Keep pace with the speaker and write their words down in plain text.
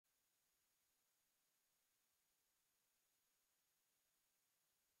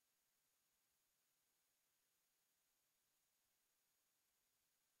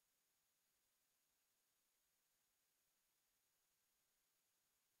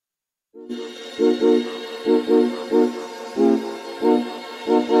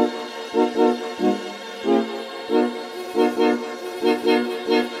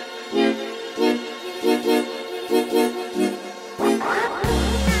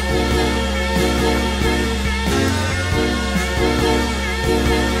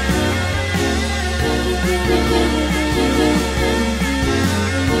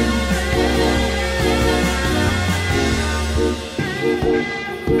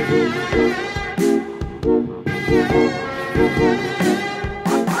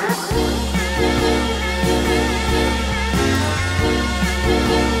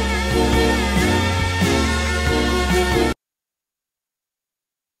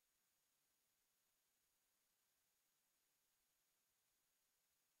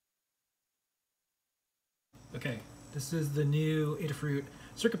Okay, this is the new Adafruit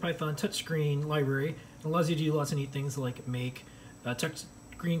CircuitPython touchscreen library. It allows you to do lots of neat things like make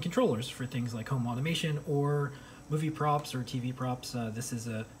touchscreen controllers for things like home automation or movie props or TV props. This is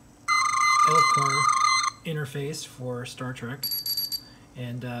a LCAR interface for Star Trek,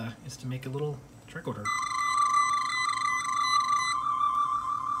 and it's to make a little tricorder.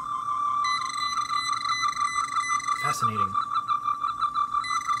 Fascinating.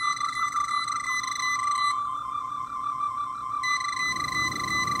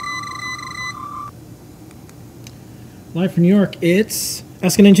 Live from New York, it's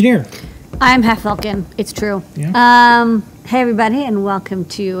Ask an Engineer. I'm Half Falcon. It's true. Yeah. Hey, everybody, and welcome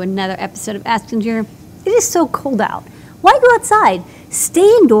to another episode of Ask an Engineer. It is so cold out. Why go outside? Stay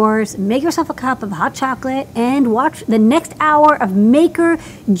indoors, make yourself a cup of hot chocolate, and watch the next hour of Maker,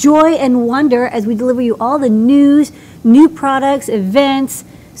 Joy, and Wonder as we deliver you all the news, new products, events,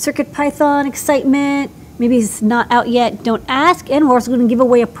 CircuitPython excitement. Maybe it's not out yet, don't ask. And we're also going to give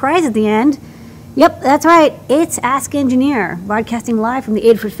away a prize at the end. Yep, that's right. It's Ask Engineer, broadcasting live from the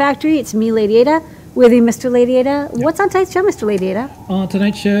Adafruit factory. It's me, Lady Ada, with you, Mr. Lady Ada. Yep. What's on tonight's show, Mr. Lady Ada? On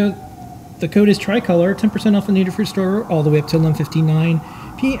tonight's show, the code is Tricolor, 10% off the Adafruit store, all the way up to 11:59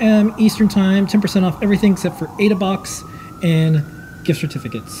 p.m. Eastern Time, 10% off everything except for AdaBox and gift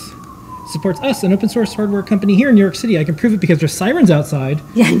certificates. Supports us, an open source hardware company here in New York City. I can prove it because there's sirens outside.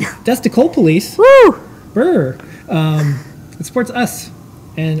 Yeah, I know. That's the Coal Police. Woo! Brr. It supports us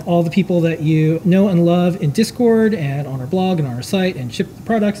and all the people that you know and love in Discord and on our blog and on our site, and ship the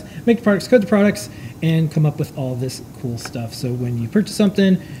products, make the products, code the products, and come up with all this cool stuff. So when you purchase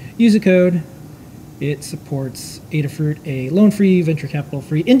something, use a code. It supports Adafruit, a loan-free, venture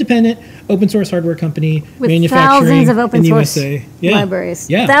capital-free, independent, open-source hardware company with manufacturing thousands of open source USA. libraries.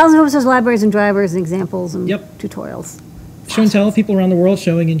 Yeah. Thousands of open source libraries and drivers and examples and Yep. tutorials. Show and tell people around the world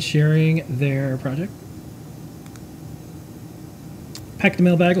showing and sharing their project. Pack the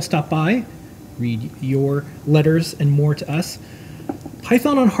mailbag will stop by, read your letters and more to us.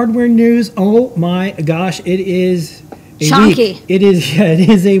 Python on hardware news. Oh my gosh, it is a Chonky. week. It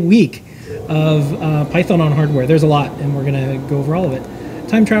is a week of Python on hardware. There's a lot, and we're gonna go over all of it.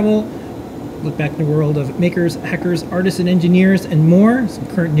 Time travel, look back in the world of makers, hackers, artists, and engineers, and more. Some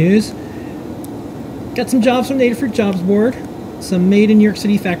current news. Got some jobs from the Adafruit Jobs Board, some made in New York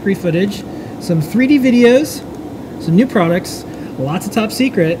City factory footage, some 3D videos, some new products, lots of top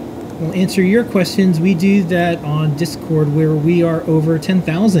secret. We'll answer your questions. We do that on Discord, where we are over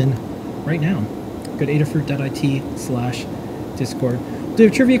 10,000 right now. Go to adafruit.it/Discord. Do a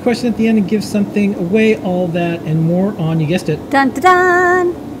trivia question at the end and give something away, all that and more on, you guessed it, Dun dun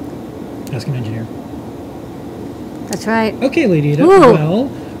dun! Ask an Engineer. That's right. Okay, Lady Ada. Ooh,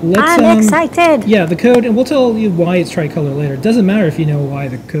 Well, let's... I'm excited. Yeah, the code, and we'll tell you why it's Tricolor later. It doesn't matter if you know why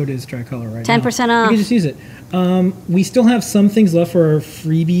the code is Tricolor right 10% now. off. You can just use it. We still have some things left for our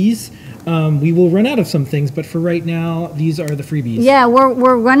freebies. We will run out of some things, but for right now, these are the freebies. Yeah,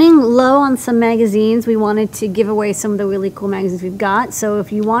 we're running low on some magazines. We wanted to give away some of the really cool magazines we've got. So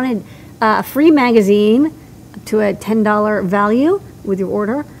if you wanted a free magazine up to a $10 value with your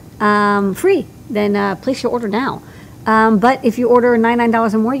order, free, then place your order now. But if you order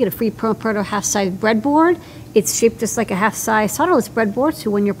 $99 or more, you get a free Proto half-size breadboard. It's shaped just like a half-size solderless breadboard,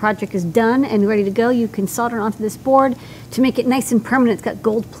 so when your project is done and ready to go, you can solder onto this board to make it nice and permanent. It's got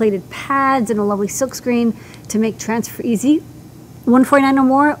gold-plated pads and a lovely silkscreen to make transfer easy. $149 or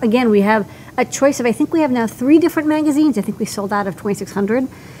more. Again, we have a choice of, I think we have now 3 different magazines. I think we sold out of 2600.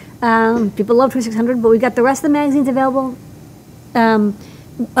 People love 2600, but we've got the rest of the magazines available.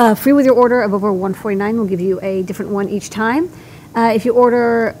 Free with your order of over $149. We'll give you a different one each time. If you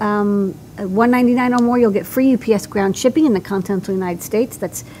order $199 or more, you'll get free UPS ground shipping in the continental United States.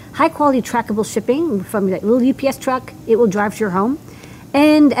 That's high-quality trackable shipping from that little UPS truck. It will drive to your home.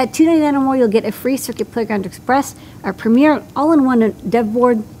 And at $299 or more, you'll get a free Circuit Playground Express, our premier all-in-one dev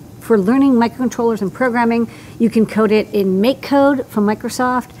board for learning microcontrollers and programming. You can code it in MakeCode from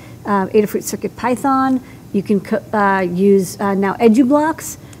Microsoft, Adafruit CircuitPython. You can use now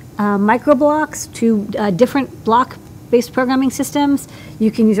EduBlocks, microblocks, two different block-based programming systems.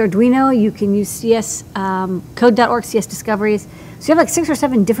 You can use Arduino. You can use CS, code.org, CS Discoveries. So you have like 6 or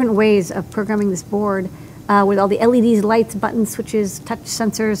 7 different ways of programming this board with all the LEDs, lights, buttons, switches, touch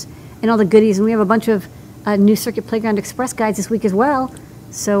sensors, and all the goodies. And we have a bunch of new Circuit Playground Express guides this week as well.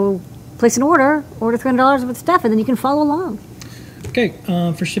 So place an order $300 with stuff, and then you can follow along. Okay,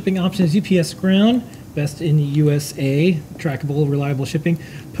 for shipping options, UPS Ground, best in the USA, trackable, reliable shipping.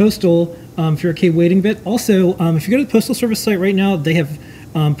 Postal, if you're okay waiting a bit. Also, if you go to the Postal Service site right now, they have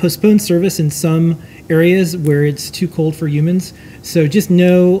postponed service in some areas where it's too cold for humans. So just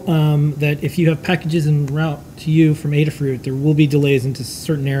know that if you have packages en route to you from Adafruit, there will be delays into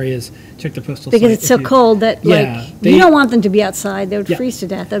certain areas. Check the postal site. Because it's so cold that you don't want them to be outside. They would freeze to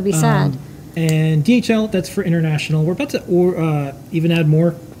death. That would be sad. And DHL, that's for international. We're about to even add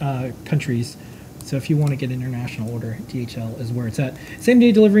more countries. So if you want to get an international order, DHL is where it's at. Same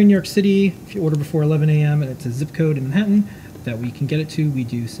day delivery in New York City. If you order before 11 a.m. and it's a zip code in Manhattan that we can get it to, we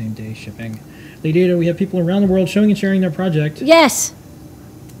do same day shipping. Lady Ada, we have people around the world showing and sharing their project. Yes,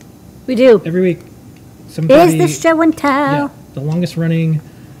 we do. Every week. Is the show and tell. Yeah, the longest running,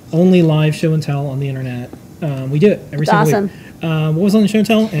 only live show and tell on the internet. We do it every single week. What was on the show and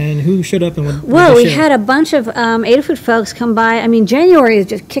tell, and who showed up and what? Well, we had a bunch of Adafruit folks come by. I mean, January is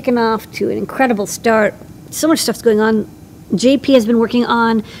just kicking off to an incredible start. So much stuff's going on. JP has been working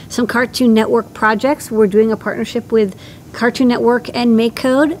on some Cartoon Network projects. We're doing a partnership with Cartoon Network and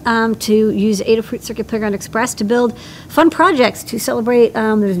MakeCode to use Adafruit Circuit Playground Express to build fun projects to celebrate.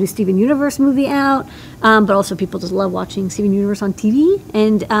 There's a new Steven Universe movie out, but also people just love watching Steven Universe on TV.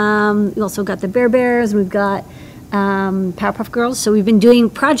 And we also got the Bear Bears, and we've got Powerpuff Girls. So we've been doing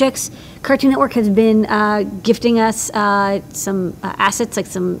projects. Cartoon Network has been gifting us some assets, like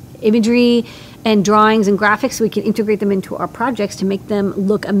some imagery and drawings and graphics, so we can integrate them into our projects to make them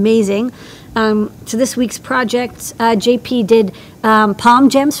look amazing. So this week's project, JP did palm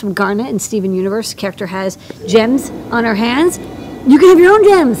gems from Garnet and Steven Universe. The character has gems on her hands. You can have your own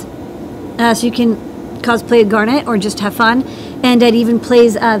gems. So you can cosplay a Garnet or just have fun. And it even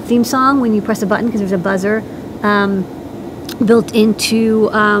plays a theme song when you press a button, because there's a buzzer built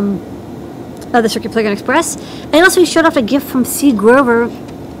into the Circuit Playground Express. And also he showed off a gift from C. Grover,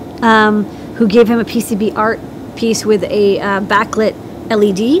 who gave him a PCB art piece with a backlit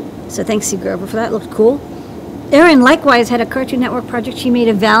LED. So thanks, C. Grover, for that. It looked cool. Erin likewise had a Cartoon Network project. She made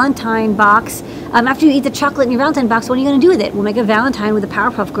a Valentine box. After you eat the chocolate in your Valentine box, what are you going to do with it? We'll make a Valentine with the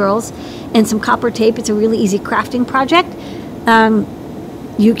Powerpuff Girls and some copper tape. It's a really easy crafting project.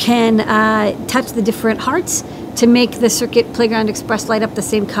 You can touch the different hearts to make the Circuit Playground Express light up the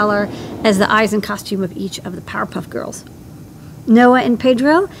same color as the eyes and costume of each of the Powerpuff Girls. Noah and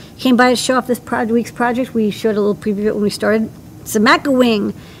Pedro came by to show off this week's project. We showed a little preview of it when we started. It's a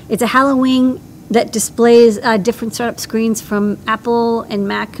Mac-A-Wing. It's a Halloween that displays different startup screens from Apple and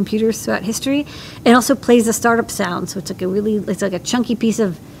Mac computers throughout history. It also plays the startup sound, so it's like a chunky piece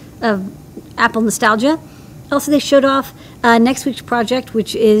of Apple nostalgia. Also, they showed off next week's project,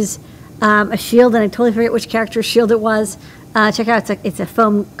 which is a shield, and I totally forget which character's shield it was. Check it out. It's a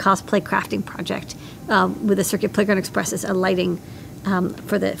foam cosplay crafting project with the Circuit Playground Express as a lighting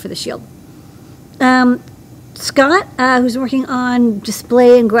for the shield. Scott, who's working on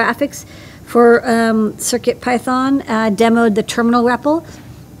display and graphics for CircuitPython, demoed the terminal REPL.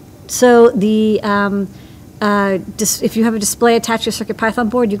 So if you have a display attached to a CircuitPython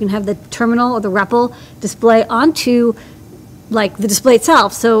board, you can have the terminal or the REPL display onto like the display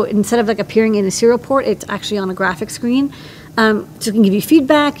itself. So instead of like appearing in a serial port, it's actually on a graphic screen. So it can give you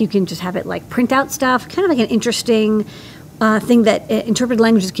feedback. You can just have it like print out stuff. Kind of like an interesting thing that interpreted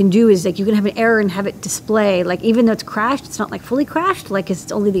languages can do is like you can have an error and have it display. Like even though it's crashed, it's not like fully crashed. Like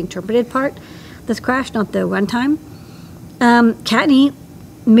it's only the interpreted part that's crashed, not the runtime. Kattni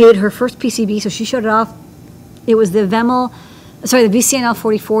made her first PCB, so she showed it off. It was the VCNL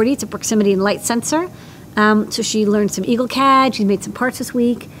 4040. It's a proximity and light sensor. So she learned some EagleCAD. She made some parts this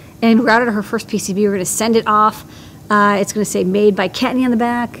week and routed her first PCB. We're going to send it off. It's going to say made by Kattni on the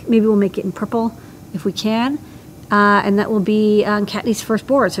back. Maybe we'll make it in purple if we can. And that will be on Kattni's first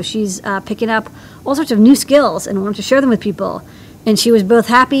board. So she's picking up all sorts of new skills and wanted to share them with people. And she was both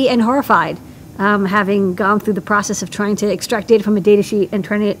happy and horrified, having gone through the process of trying to extract data from a data sheet and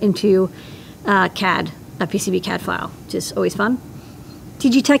turn it into CAD, a PCB CAD file, which is always fun.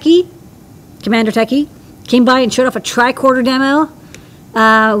 TG Techie, Commander Techie, came by and showed off a tricorder demo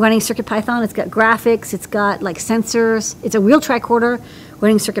running CircuitPython. It's got graphics, it's got like sensors. It's a real tricorder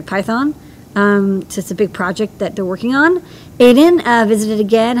running CircuitPython. So it's a big project that they're working on. Aiden visited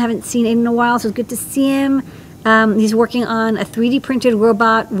again. Haven't seen Aiden in a while, so it's good to see him. He's working on a 3D printed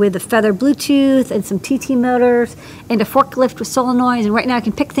robot with a Feather Bluetooth and some TT motors and a forklift with solenoids. And right now I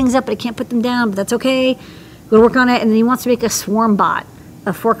can pick things up, but I can't put them down, but that's okay. We'll work on it. And then he wants to make a swarm bot,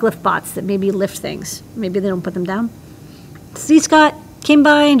 a forklift bots that maybe lift things. Maybe they don't put them down. C. Scott came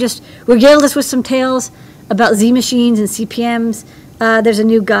by and just regaled us with some tales about Z machines and CPMs. There's a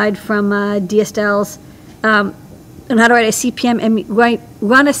new guide from DSLs on how to write a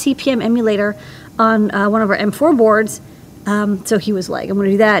run a CPM emulator on one of our M4 boards. So he was like, I'm going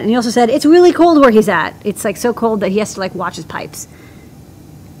to do that. And he also said, it's really cold where he's at. It's like so cold that he has to like watch his pipes.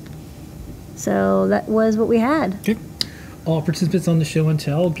 So that was what we had. Okay. All participants on the show and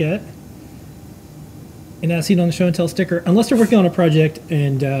tell get an As Seen on the Show and Tell sticker, unless they're working on a project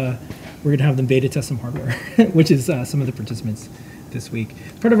and we're going to have them beta test some hardware, which is some of the participants this week.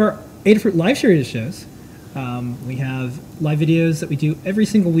 Part of our Adafruit live series shows. We have live videos that we do every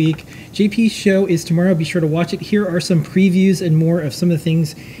single week. JP's show is tomorrow. Be sure to watch it. Here are some previews and more of some of the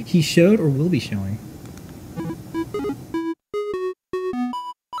things he showed or will be showing.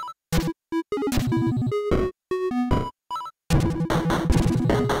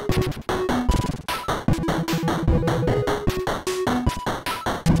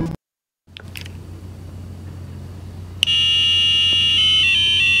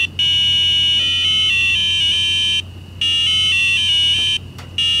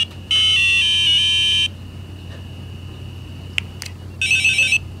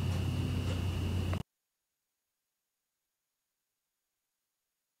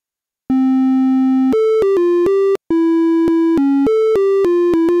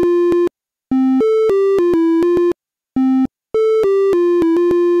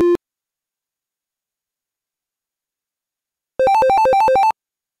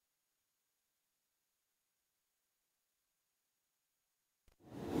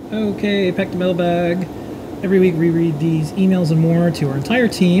 Okay, pack the mailbag. Every week we read these emails and more to our entire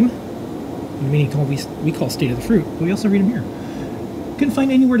team. In a meeting we call State of the Fruit, but we also read them here. Couldn't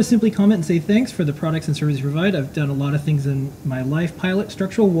find anywhere to simply comment and say thanks for the products and services you provide. I've done a lot of things in my life: pilot,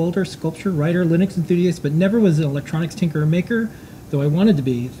 structural, welder, sculpture, writer, Linux enthusiast, but never was an electronics tinkerer or maker, though I wanted to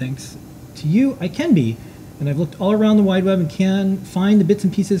be. Thanks to you, I can be. And I've looked all around the wide web and can find the bits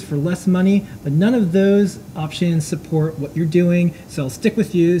and pieces for less money, but none of those options support what you're doing, so I'll stick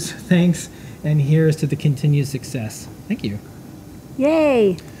with you. So thanks, and here's to the continued success. Thank you.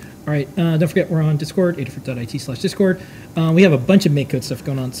 Yay. All right, don't forget we're on Discord, adafruit.it/Discord. We have a bunch of MakeCode stuff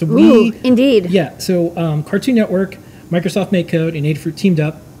going on. So Ooh, indeed. Yeah, so Cartoon Network, Microsoft MakeCode, and Adafruit teamed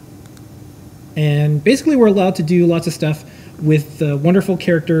up. And basically we're allowed to do lots of stuff with wonderful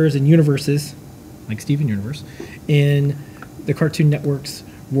characters and universes, like Steven Universe, in the Cartoon Network's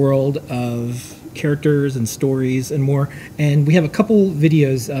world of characters and stories and more. And we have a couple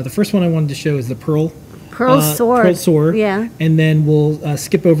videos. The first one I wanted to show is the Pearl Sword. Yeah. And then we'll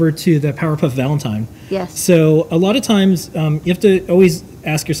skip over to the Powerpuff Valentine. Yes. So a lot of times you have to always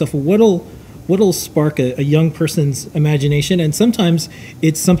ask yourself, well, what'll spark a young person's imagination? And sometimes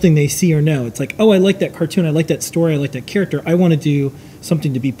it's something they see or know. It's like, oh, I like that cartoon, I like that story, I like that character. I want to do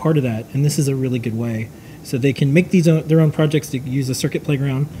something to be part of that. And this is a really good way. So they can make their own projects to use a Circuit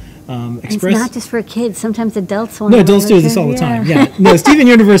Playground Express. It's not just for kids. Sometimes adults want to. No, adults do this all the time. Yeah. No, Steven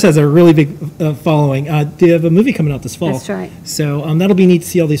Universe has a really big following. They have a movie coming out this fall. That's right. So that'll be neat to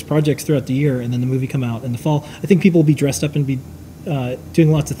see all these projects throughout the year, and then the movie come out in the fall. I think people will be dressed up and be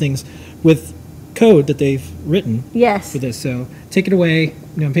doing lots of things with code that they've written. Yes. For this. So take it away,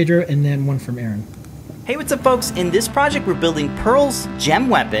 Pedro, and then one from Aaron. Hey, what's up, folks? In this project, we're building Pearl's gem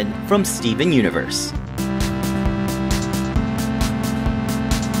weapon from Steven Universe.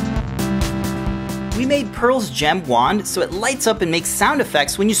 We made Pearl's gem wand so it lights up and makes sound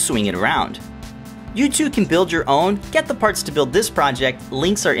effects when you swing it around. You too can build your own. Get the parts to build this project.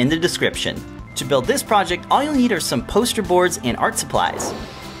 Links are in the description. To build this project, all you'll need are some poster boards and art supplies.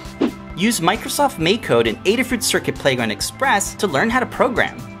 Use Microsoft MakeCode and Adafruit Circuit Playground Express to learn how to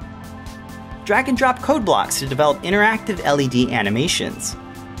program. Drag and drop code blocks to develop interactive LED animations.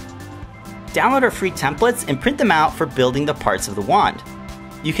 Download our free templates and print them out for building the parts of the wand.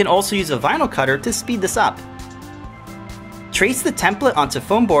 You can also use a vinyl cutter to speed this up. Trace the template onto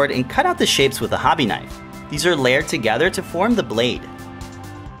foam board and cut out the shapes with a hobby knife. These are layered together to form the blade.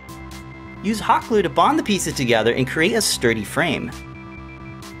 Use hot glue to bond the pieces together and create a sturdy frame.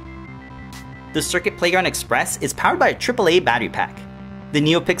 The Circuit Playground Express is powered by a AAA battery pack. The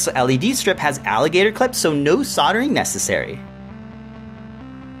NeoPixel LED strip has alligator clips, so no soldering necessary.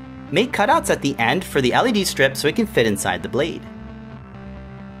 Make cutouts at the end for the LED strip so it can fit inside the blade.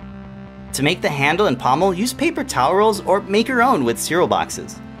 To make the handle and pommel, use paper towel rolls or make your own with cereal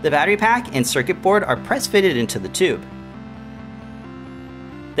boxes. The battery pack and circuit board are press-fitted into the tube.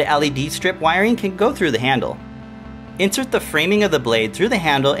 The LED strip wiring can go through the handle. Insert the framing of the blade through the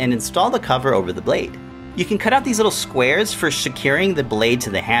handle and install the cover over the blade. You can cut out these little squares for securing the blade to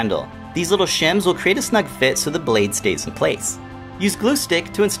the handle. These little shims will create a snug fit so the blade stays in place. Use glue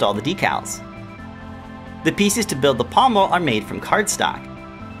stick to install the decals. The pieces to build the pommel are made from cardstock.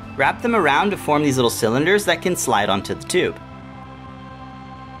 Wrap them around to form these little cylinders that can slide onto the tube.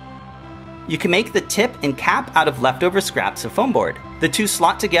 You can make the tip and cap out of leftover scraps of foam board. The two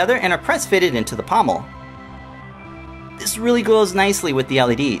slot together and are press fitted into the pommel. This really glows nicely with the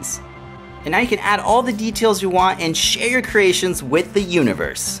LEDs. And now you can add all the details you want and share your creations with the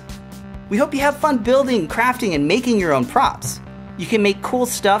universe. We hope you have fun building, crafting, and making your own props. You can make cool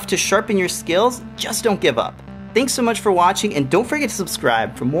stuff to sharpen your skills, just don't give up. Thanks so much for watching, and don't forget to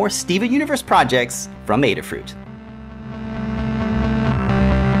subscribe for more Steven Universe projects from Adafruit.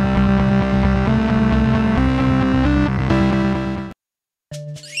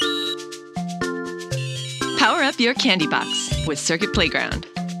 Power up your candy box with Circuit Playground.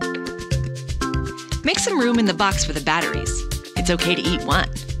 Make some room in the box for the batteries. It's okay to eat one.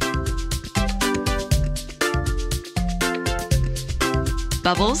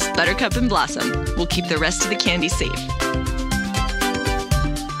 Bubbles, Buttercup, and Blossom will keep the rest of the candy safe.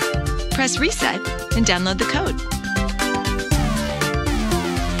 Press reset and download the code.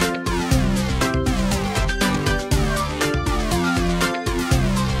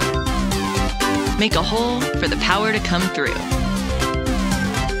 Make a hole for the power to come through.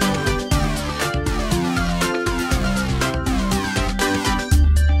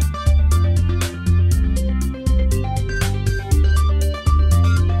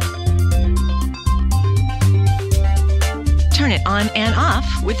 Turn it on and off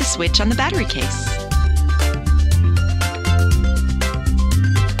with the switch on the battery case.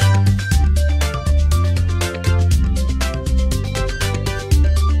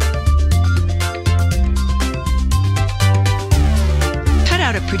 Cut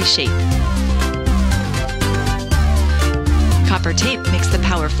out a pretty shape. Copper tape makes the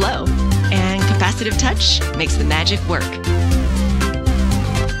power flow, and capacitive touch makes the magic work.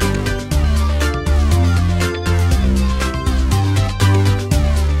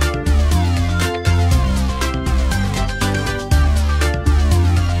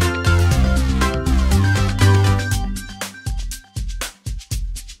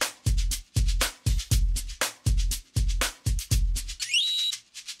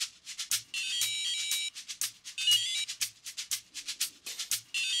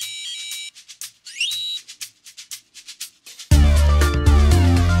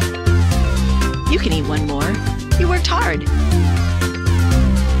 You can eat one more. You worked hard.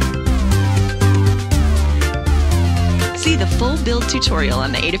 See the full build tutorial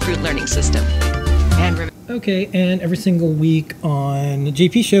on the Adafruit Learning System. And Okay, and every single week on the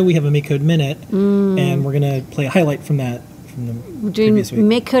JP Show, we have a Make Code Minute, and we're going to play a highlight from that from the We're doing previous week.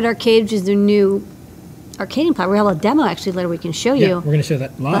 Make Code Arcade, which is their new arcading platform. We'll have a demo actually later we can show Yeah, you. we're going to show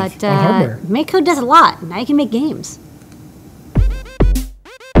that live But on hardware. Make Code does a lot. Now you can make games.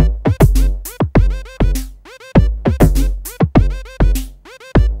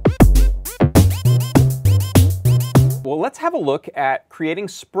 Well, let's have a look at creating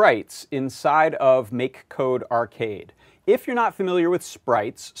sprites inside of Make Code Arcade. If you're not familiar with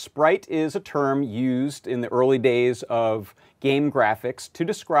sprites, sprite is a term used in the early days of game graphics to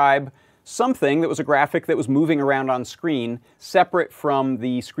describe something that was a graphic that was moving around on screen separate from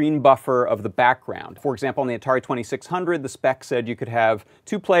the screen buffer of the background. For example, on the Atari 2600, the spec said you could have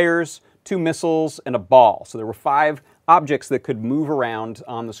 2 players, 2 missiles, and a ball. So there were 5 objects that could move around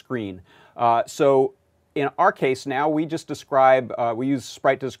on the screen. So in our case now, we just describe, we use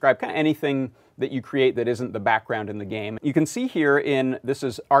sprite to describe kind of anything that you create that isn't the background in the game. You can see here in, this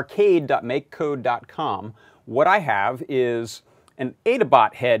is arcade.makecode.com, what I have is an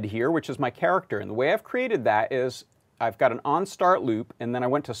Adabot head here, which is my character. And the way I've created that is I've got an on-start loop, and then I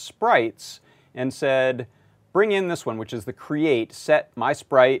went to sprites and said, bring in this one, which is the create, set my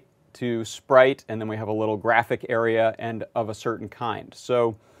sprite to sprite, and then we have a little graphic area and of a certain kind.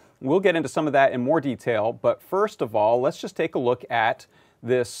 So we'll get into some of that in more detail, but first of all, let's just take a look at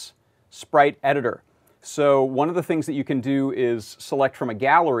this sprite editor. So one of the things that you can do is select from a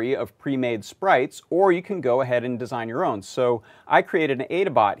gallery of pre-made sprites, or you can go ahead and design your own. So I created an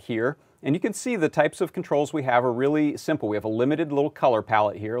Adabot here, and you can see the types of controls we have are really simple. We have a limited little color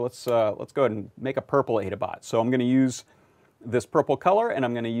palette here. Let's go ahead and make a purple Adabot. So I'm going to use this purple color, and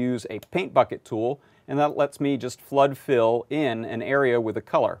I'm going to use a paint bucket tool, and that lets me just flood fill in an area with a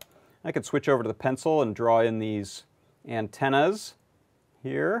color. I could switch over to the pencil and draw in these antennas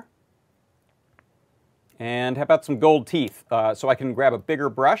here. And how about some gold teeth? So I can grab a bigger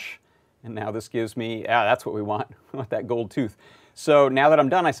brush, and now this gives me, that's what we want, we want that gold tooth. So now that I'm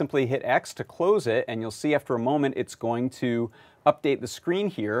done, I simply hit X to close it, and you'll see after a moment it's going to update the screen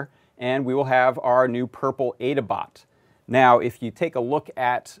here, and we will have our new purple AdaBot. Now, if you take a look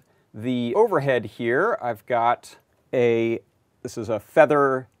at the overhead here, I've got this is a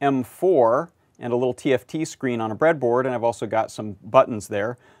Feather M4 and a little TFT screen on a breadboard, and I've also got some buttons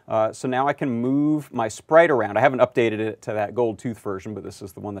there. So now I can move my sprite around. I haven't updated it to that gold tooth version, but this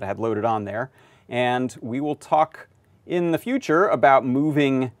is the one that I had loaded on there. And we will talk in the future about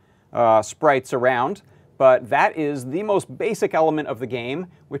moving sprites around, but that is the most basic element of the game,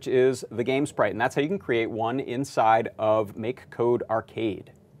 which is the game sprite, and that's how you can create one inside of MakeCode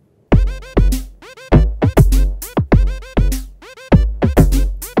Arcade.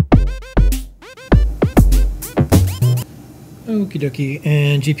 Okie dokie,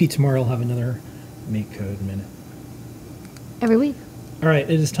 and JP tomorrow will have another MakeCode minute. Every week. All right,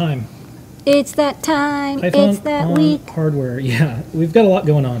 it is time. It's that time. Python It's that on week. hardware. Yeah, we've got a lot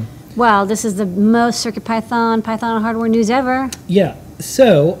going on. Wow, this is the most CircuitPython, Python on hardware news ever. Yeah,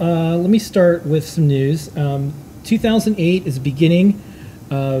 so let me start with some news. 2008 is the beginning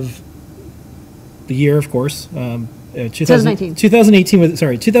of the year, of course. 2019. 2018 was,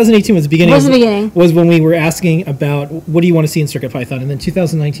 sorry, 2018 was the beginning. Was the beginning. Was when we were asking about what do you want to see in CircuitPython, and then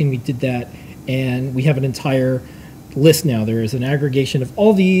 2019 we did that, and we have an entire list now. There is an aggregation of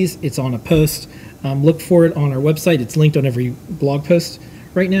all these. It's on a post. Look for it on our website. It's linked on every blog post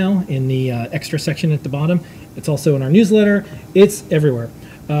right now in the extra section at the bottom. It's also in our newsletter. It's everywhere.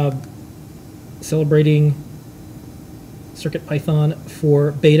 Celebrating CircuitPython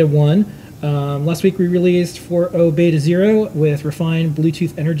for Beta 1. Last week we released 4.0 Beta 0 with refined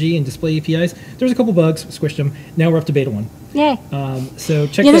Bluetooth energy and display APIs. There was a couple bugs, squished them. Now we're up to Beta 1. Yay. So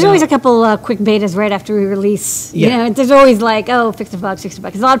check Yeah, that there's always out. a couple quick betas right after we release. Yeah. You know, there's always like, oh, fix the bugs, fix the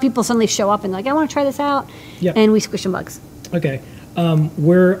bugs. 'Cause a lot of people suddenly show up and like, I want to try this out. Yeah. And we squish some bugs. Okay.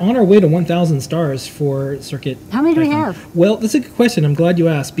 We're on our way to 1,000 stars for Circuit. How many do we Python. have? Well, that's a good question. I'm glad you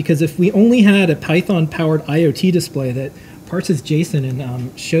asked, because if we only had a Python-powered IoT display that parses JSON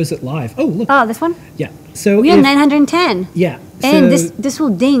and shows it live. Oh, look. Oh, this one? Yeah. So We have if- 910. Yeah. And so this will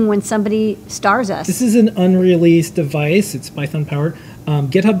ding when somebody stars us. This is an unreleased device. It's Python-powered.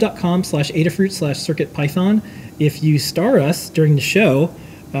 GitHub.com/Adafruit/CircuitPython. If you star us during the show,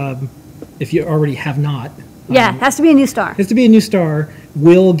 if you already have not, Yeah, has to be a new star. has to be a new star,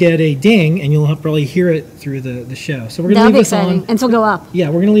 we'll get a ding, and you'll probably hear it through the show. So we're going to That'll leave be this exciting. on. And so go up. Yeah,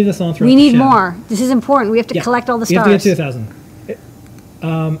 we're going to leave this on throughout We the need show. more. This is important. We have to Yeah. collect all the We have to get stars. to 1,000.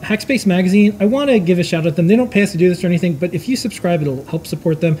 Hackspace Magazine, I want to give a shout out to them. They don't pay us to do this or anything, but if you subscribe, it'll help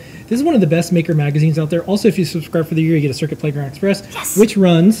support them. This is one of the best maker magazines out there. Also, if you subscribe for the year, you get a Circuit Playground Express, which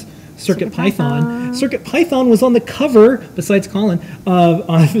runs CircuitPython. CircuitPython was on the cover, besides Colin, of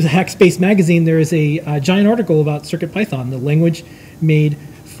Hackspace Magazine. There is a giant article about CircuitPython, the language made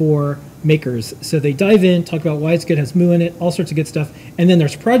for makers. So they dive in, talk about why it's good, has Moo in it, all sorts of good stuff. And then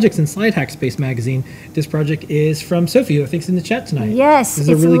there's projects inside Hackspace Magazine. This project is from Sophie, who I think's in the chat tonight. Yes, This is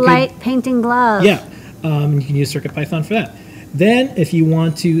it's a really light painting glove. Yeah, you can use CircuitPython for that. Then if you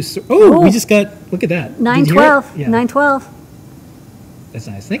want to, we just got, look at that. Did you hear it? 912. Yeah. 912. That's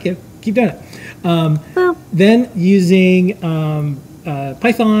nice. Thank you. Keep doing it. Boom. Then using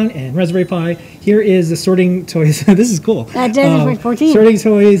Python and Raspberry Pi, here is the sorting toys. This is cool. January 14. Sorting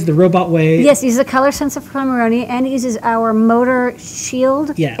toys, the robot way. Yes, it uses a color sensor from Maroni, and it uses our motor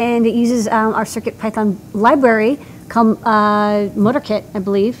shield. Yeah. And it uses our CircuitPython library called MotorKit, I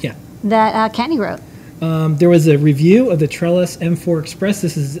believe. Yeah. That Kattni wrote. There was a review of the Trellis M4 Express.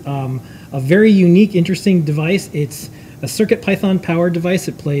 This is a very unique, interesting device. It's a CircuitPython powered device.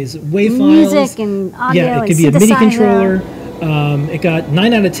 It plays WAV files. Music and audio Yeah, it and could be a MIDI synthesizer. controller. It got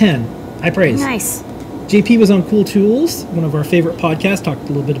 9 out of 10. High praise. Nice. JP was on Cool Tools, one of our favorite podcasts, talked a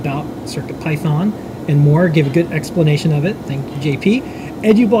little bit about CircuitPython and more, gave a good explanation of it. Thank you, JP.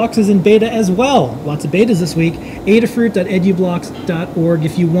 EduBlocks is in beta as well. Lots of betas this week. Adafruit.edublocks.org.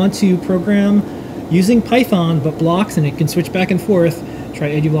 If you want to program using Python but blocks and it can switch back and forth, try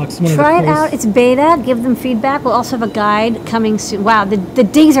EduBlocks. It's one Try of it the out. It's beta. Give them feedback. We'll also have a guide coming soon. Wow, the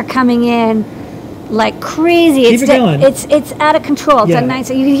dings are coming in like crazy. Keep it going. It's out of control. It's Yeah. a nice.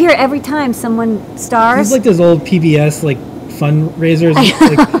 You can hear it every time someone stars. It's like those old PBS like fundraisers.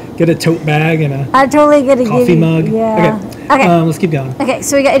 Like, get a tote bag and a I totally get a coffee mug. Yeah. Okay. Okay. Let's keep going. Okay.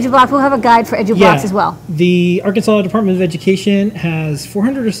 So we got EduBlocks. We'll have a guide for EduBlocks as well. The Arkansas Department of Education has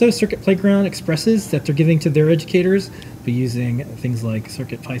 400 or so Circuit Playground Expresses that they're giving to their educators. be using things like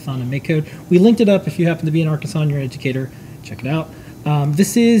CircuitPython and MakeCode. We linked it up if you happen to be in Arkansas and you're an educator. Check it out.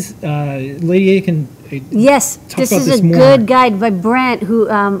 This is, Lady A can Yes, talk this about is this a more. good guide by Brent, who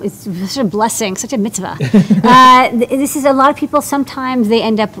it's such a blessing, such a mitzvah. This is a lot of people. Sometimes they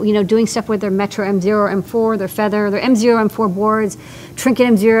end up, doing stuff with their Metro M0, M4, their Feather, their M0, M4 boards, Trinket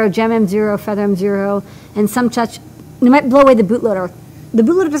M0, Gem M0, Feather M0, and some such. They might blow away the bootloader. The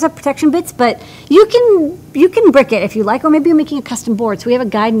bootloader does have protection bits, but you can brick it if you like, or maybe you're making a custom board. So we have a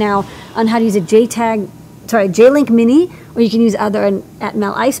guide now on how to use a J-Link Mini, or you can use either an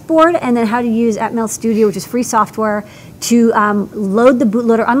Atmel Ice board, and then how to use Atmel Studio, which is free software, to load the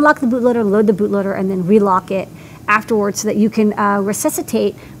bootloader, unlock the bootloader, load the bootloader, and then relock it afterwards so that you can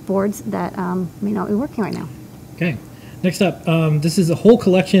resuscitate boards that may not be working right now. Okay. Next up, this is a whole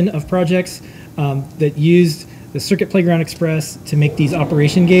collection of projects that used the Circuit Playground Express to make these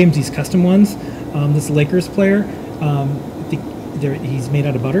operation games, these custom ones. This Lakers player, he's made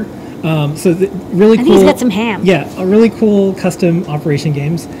out of butter. Really cool. I think he's got some ham. Yeah, a really cool custom operation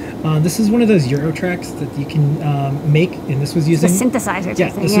games. This is one of those Euro tracks that you can make, and this was using It's a synthesizer.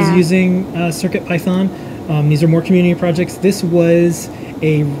 Yeah, this was using CircuitPython. These are more community projects. This was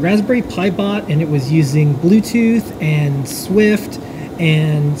a Raspberry Pi bot, and it was using Bluetooth and Swift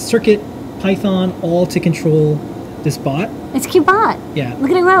and CircuitPython all to control this bot. It's a cute bot. Yeah.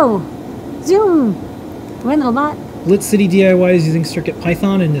 Look at it roll. Zoom. Run, little bot. Blitz City DIY is using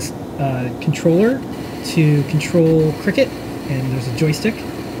CircuitPython and this controller to control Cricket, and there's a joystick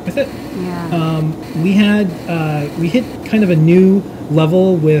with it. Yeah. We hit kind of a new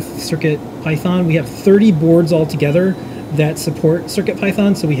level with CircuitPython. We have 30 boards altogether that support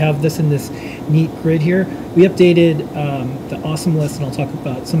CircuitPython, so we have this in this neat grid here. We updated the awesome list, and I'll talk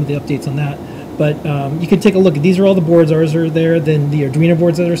about some of the updates on that. But you can take a look. These are all the boards. Ours are there. Then the Arduino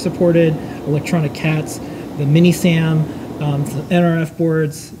boards that are supported, Electronic Cats, the Mini SAM, the NRF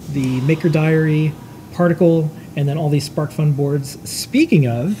boards, the Maker Diary, Particle, and then all these SparkFun boards. Speaking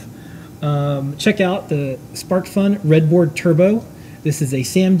of, check out the SparkFun Redboard Turbo. This is a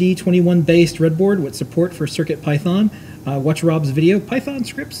SAMD21 based Redboard with support for CircuitPython. Watch Rob's video, Python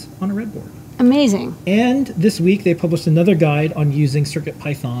scripts on a Redboard. Amazing. And this week they published another guide on using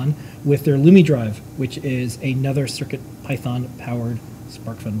CircuitPython with their LumiDrive, which is another CircuitPython powered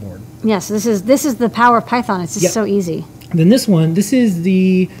SparkFun board. Yes, this is the power of Python. It's just Yep. so easy. And then this one, this is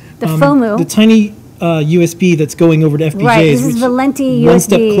the FOMU. the tiny USB that's going over to FPGAs. Right, this is which Valenti one USB.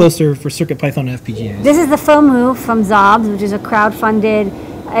 step closer for CircuitPython and FPGAs. This is the FOMU from Zobs, which is a crowd-funded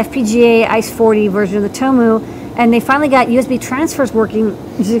FPGA ICE40 version of the TOMU, and they finally got USB transfers working,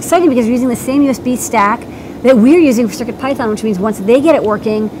 which is exciting because we're using the same USB stack that we're using for CircuitPython, which means once they get it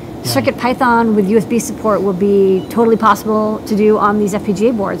working, CircuitPython with USB support will be totally possible to do on these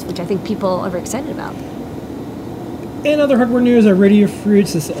FPGA boards, which I think people are very excited about. And other hardware news, our Radio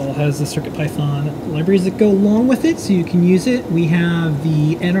Fruits, this all has the CircuitPython libraries that go along with it, so you can use it. We have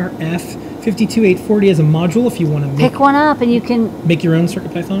the NRF 52840 as a module if you want to Pick one up and you can, make your own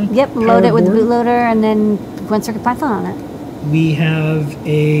CircuitPython. yep, load powered it with the board. bootloader and then run CircuitPython on it. We have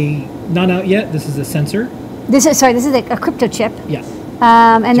a, not out yet, this is a sensor. This is a crypto chip. Yeah.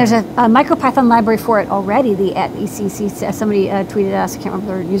 And there's a MicroPython library for it already, the at ECC, somebody tweeted us, I can't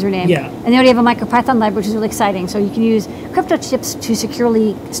remember their username. Yeah. And they already have a MicroPython library, which is really exciting. So you can use crypto chips to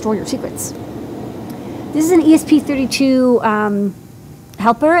securely store your secrets. This is an ESP32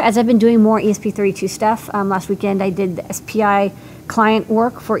 helper, as I've been doing more ESP32 stuff. Last weekend I did the SPI client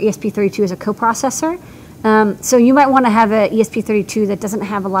work for ESP32 as a coprocessor. So you might want to have an ESP32 that doesn't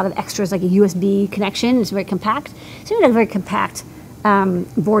have a lot of extras like a USB connection. It's very compact. So you have a very compact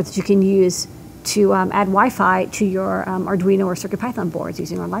boards that you can use to add Wi-Fi to your Arduino or CircuitPython boards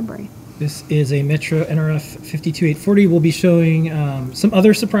using our library. This is a Metro NRF 52840. We'll be showing some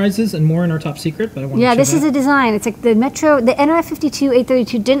other surprises and more in our top secret, but I want to Yeah, show this is that. a design. It's like the NRF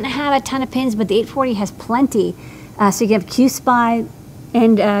 52832 didn't have a ton of pins, but the 840 has plenty. So you can have QSPI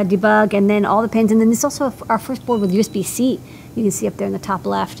and debug, and then all the pins. And then this is also our first board with USB-C. You can see up there in the top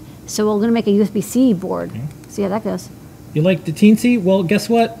left. So we're going to make a USB-C board. Okay. See how that goes. You like the teensy? Well, guess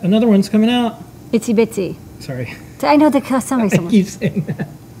what? Another one's coming out. Itsy bitsy. Sorry. I know they're somebody. I keep saying that.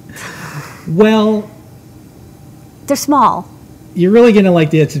 Well, They're small. you're really going to like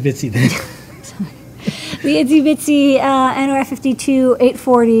the itsy bitsy then. The itsy bitsy NRF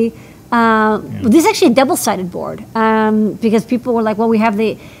 52840. This is actually a double-sided board because people were like, well, we have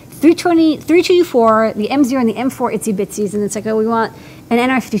the 324, the M0 and the M4 itsy bitsies, and it's like, oh, we want an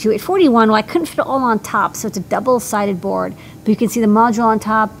NRF 52841. Well, I couldn't fit it all on top, so it's a double-sided board. But you can see the module on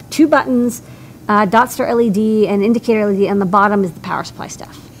top, 2 buttons, dot star LED, and indicator LED. On the bottom is the power supply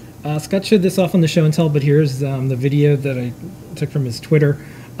stuff. Scott showed this off on the show and tell, but here's the video that I took from his Twitter.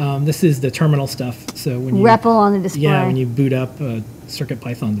 This is the terminal stuff. So when you REPL on the display. Yeah, when you boot up a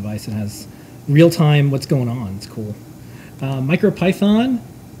CircuitPython device, it has real-time what's going on. It's cool. MicroPython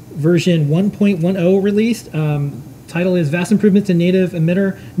version 1.10 released. Title is Vast Improvements in Native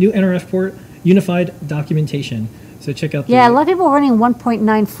Emitter, New NRF Port, Unified Documentation. So check out Yeah, a lot of people are running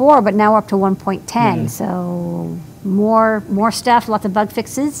 1.94, but now we're up to 1.10. Yeah. So more stuff, lots of bug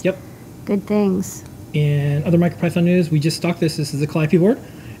fixes. Yep. Good things. And other MicroPython news, we just stocked this. This is the Calliope board,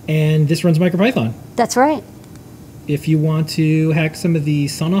 and this runs MicroPython. That's right. If you want to hack some of the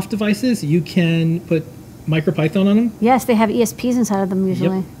Sonoff devices, you can put MicroPython on them. Yes, they have ESPs inside of them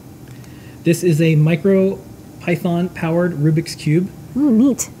usually. This is a MicroPython powered Rubik's Cube. Ooh,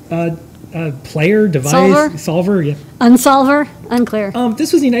 neat. Player, device, solver. Yeah. Unsolver? Unclear.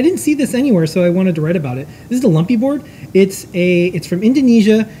 This was neat. I didn't see this anywhere, so I wanted to write about it. This is the Lumpy board. It's from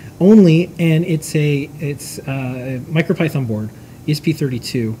Indonesia only, and it's a MicroPython board,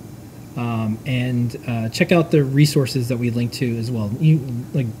 ESP32. And check out the resources that we link to as well.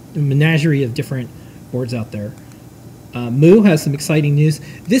 Like a menagerie of different boards out there. Moo has some exciting news.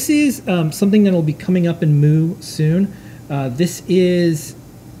 This is something that will be coming up in Moo soon. This is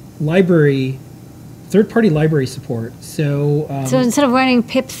third-party library support. So instead of running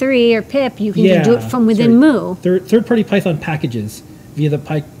pip3 or pip, you can do it from within Moo. Third-party Python packages via the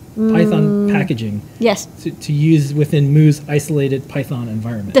Python packaging. Yes. To use within Moo's isolated Python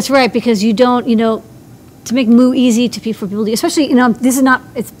environment. That's right, because you don't, to make Moo easy for people to, especially, this is not,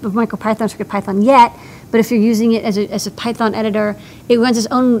 it's MicroPython, CircuitPython yet, but if you're using it as a Python editor, it runs its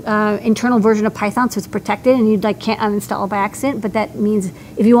own internal version of Python, so it's protected, and you can't uninstall by accident, but that means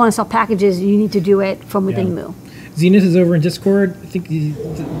if you want to install packages, you need to do it from within Moo. Zenith is over in Discord. I think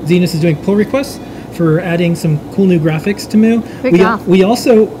Zenith is doing pull requests for adding some cool new graphics to Moo. We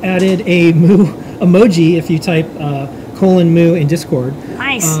also added a Moo emoji if you type :Moo in Discord.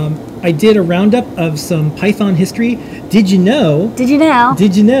 Nice. I did a roundup of some Python history. Did you know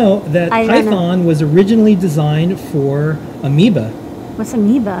that Python was originally designed for Amoeba? What's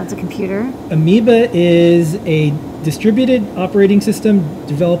Amoeba? It's a computer. Amoeba is a distributed operating system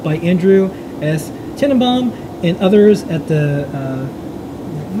developed by Andrew S. Tenenbaum and others at the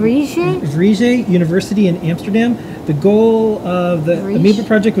Vrije University in Amsterdam. The goal of the Amoeba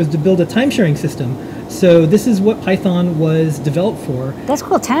project was to build a time-sharing system. So this is what Python was developed for. That's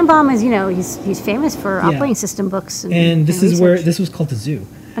cool. Tenenbaum is, he's famous for operating system books. And this is where, this was called the Zoo.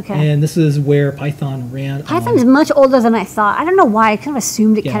 Okay. And this is where Python ran. Python is much older than I thought. I don't know why. I kind of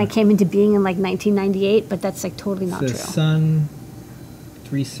assumed it kind of came into being in 1998, but that's totally not true. Sun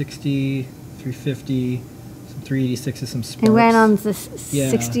 360, 350, some 386 is some Sparks. It ran on the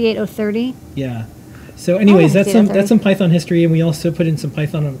 68030. Yeah. So anyways, that's some Python history, and we also put in some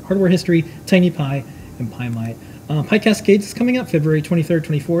Python hardware history, TinyPy and PyMite. PyCascades is coming up February 23rd,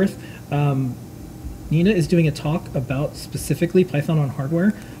 24th. Nina is doing a talk about specifically Python on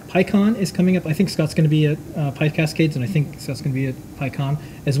hardware. PyCon is coming up. I think Scott's going to be at PyCascades, and I think Scott's going to be at PyCon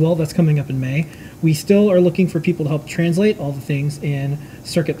as well. That's coming up in May. We still are looking for people to help translate all the things in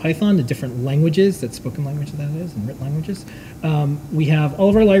CircuitPython, the different languages, that spoken language that is, and written languages. We have all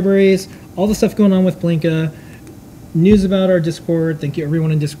of our libraries, all the stuff going on with Blinka, news about our Discord. Thank you everyone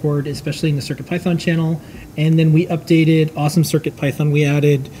in Discord, especially in the CircuitPython channel. And then we updated Awesome CircuitPython. We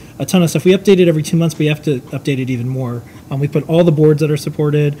added a ton of stuff. We update it every 2 months, but we have to update it even more. We put all the boards that are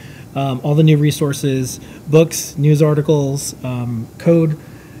supported, all the new resources, books, news articles, code.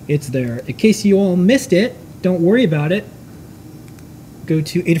 It's there. In case you all missed it, don't worry about it. Go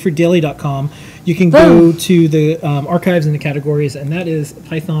to adafruitdaily.com. You can go to the archives and the categories, and that is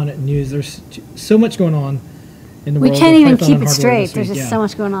Python news. There's so much going on in the world. We can't of even Python keep and it hardware straight. this There's week. just so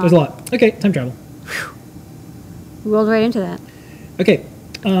much going on. There's a lot. Okay, time travel. We rolled right into that. Okay.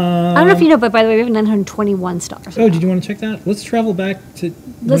 I don't know if you know, but by the way, we have 921 stars. Oh, did you want to check that? Let's travel back to.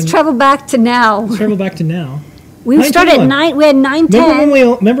 Let's travel back to now. Let's travel back to now. We started at 9. We had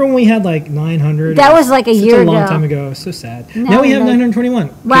 910. Remember when we had like 900? That was like a year ago. A long time ago. It was so sad. Now we have 921.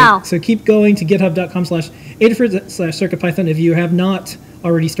 Wow. Okay, so keep going to github.com/adafruit/CircuitPython. If you have not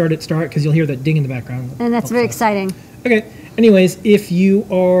already started, because you'll hear that ding in the background. And that's very exciting. Okay. Anyways, if you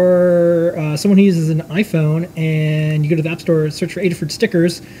are someone who uses an iPhone and you go to the App Store, search for Adafruit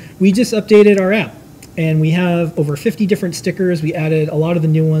stickers, we just updated our app. And we have over 50 different stickers. We added a lot of the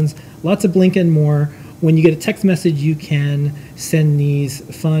new ones, lots of Blink and more. When you get a text message, you can send these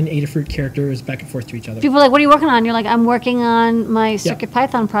fun Adafruit characters back and forth to each other. People are like, what are you working on? You're like, I'm working on my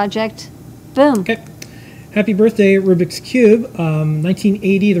CircuitPython project. Boom. Okay. Happy birthday, Rubik's Cube.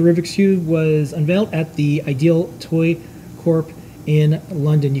 1980, the Rubik's Cube was unveiled at the Ideal Toy Corp in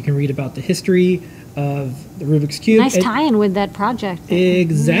London. You can read about the history of the Rubik's Cube. Nice tie-in with that project.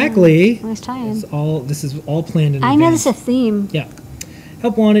 Exactly. Nice tie-in. This is all planned in I advance. know this is a theme. Yeah.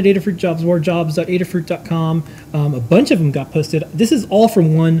 Help wanted, Adafruit jobs, more jobs.adafruit.com. A bunch of them got posted. This is all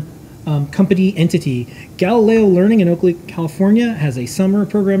from one company entity. Galileo Learning in Oakley, California has a summer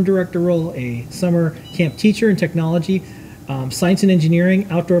program director role, a summer camp teacher in technology, science and engineering,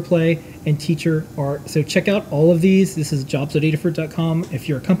 outdoor play, and teacher art. So check out all of these. This is jobs.adafruit.com. If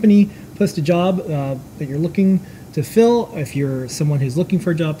you're a company, post a job that you're looking to fill. If you're someone who's looking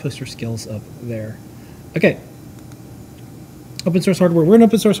for a job, post your skills up there. Okay. Open source hardware. We're an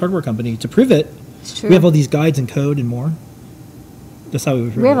open source hardware company. To prove it, It's true. we have all these guides and code and more. That's how we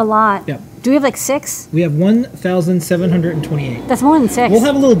prove it. We have a lot. Yeah. Do we have like 6? We have 1,728. That's more than 6. We'll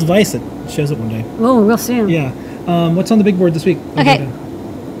have a little device that shows it one day. Oh, real soon. Yeah. What's on the big board this week? Okay.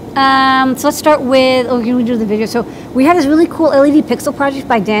 So let's start with, can we do the video? So we have this really cool LED pixel project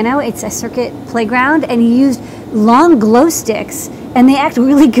by Dano. It's a circuit playground, and he used long glow sticks, and they act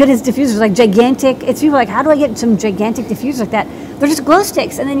really good as diffusers, like gigantic. It's people like, how do I get some gigantic diffusers like that? They're just glow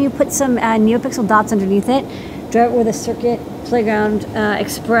sticks, and then you put some NeoPixel dots underneath it, drive it with a Circuit Playground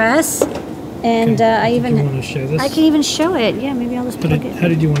Express, and I even Do you want to show this? I can even show it. Yeah, maybe I'll just plug it. How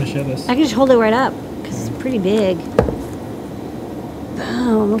did you want to show this? I can just hold it right up because it's pretty big.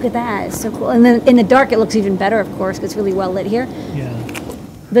 Boom! Look at that. It's so cool. And then in the dark, it looks even better, of course, because it's really well lit here. Yeah.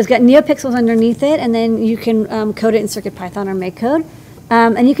 But it's got NeoPixels underneath it, and then you can code it in CircuitPython or MakeCode.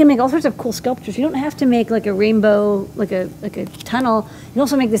 And you can make all sorts of cool sculptures. You don't have to make like a rainbow, like a tunnel. You can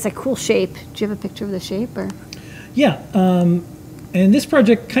also make this like cool shape. Do you have a picture of the shape, or? Yeah. And this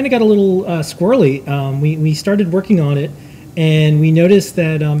project kind of got a little squirrely. We started working on it, and we noticed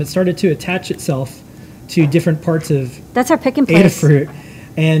that it started to attach itself to different parts of That's our pick and place. Adafruit.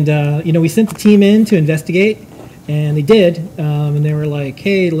 And we sent the team in to investigate, and they did. And they were like,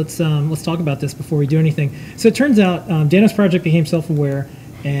 "Hey, let's talk about this before we do anything." So it turns out Dano's project became self-aware,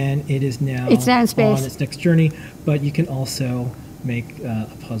 and it is now It's now in space. on its next journey. But you can also make a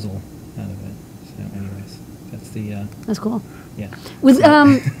puzzle out of it. So, anyways, that's the That's cool. yeah. With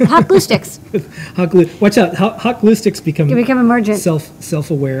hot glue sticks. Hot glue. Watch out! Hot glue sticks become They become emergent.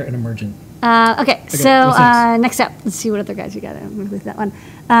 self-aware and emergent. Okay, so what's next? next up, let's see what other guys we got. I'm going to leave that one.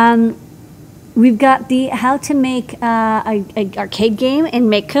 We've got the how to make a arcade game in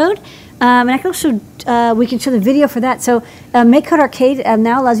MakeCode. And I can also, we can show the video for that. So MakeCode Arcade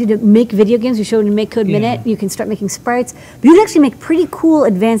now allows you to make video games. We showed in MakeCode Minute. You can start making sprites. But you can actually make pretty cool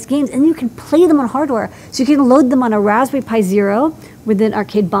advanced games, and you can play them on hardware. So you can load them on a Raspberry Pi Zero with an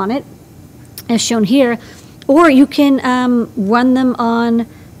arcade bonnet, as shown here. Or you can run them on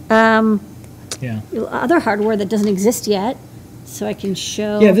other hardware that doesn't exist yet. So I can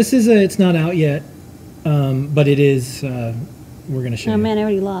show. Yeah, this is it's not out yet, but it is. We're gonna show. Oh you. man, I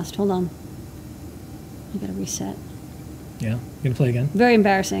already lost. Hold on. I gotta reset. Yeah, you gonna play again. Very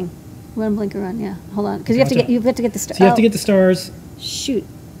embarrassing. Run, blinker, run. Yeah, hold on, because you have to Watch get the star. So you have to get the stars. Shoot,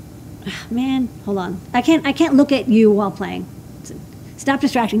 man, hold on. I can't look at you while playing. Stop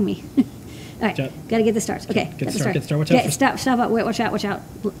distracting me. All right, Watch out. gotta get the stars. Okay, Get got the star, get the star, watch out Okay, for- stop. Wait, watch out.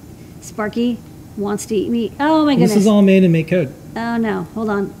 Sparky wants to eat me. Oh my goodness. This is all made in MakeCode. Oh no, hold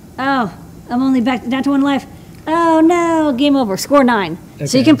on. Oh, I'm only back down to 1 life. Oh no, game over. Score 9.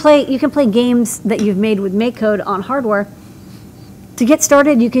 So you Okay. can play games that you've made with MakeCode on hardware. To get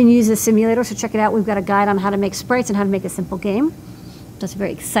started, you can use a simulator. So check it out. We've got a guide on how to make sprites and how to make a simple game. That's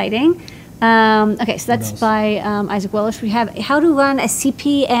very exciting. Okay, so that's else? by Isaac Wellish. We have how to run a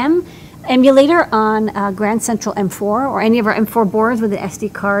CP/M emulator on Grand Central M4 or any of our M4 boards with an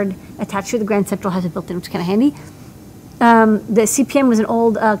SD card attached to it. The Grand Central has it built in, which is kind of handy. The CP/M was an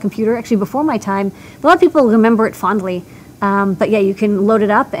old computer, actually before my time. A lot of people remember it fondly. But yeah, you can load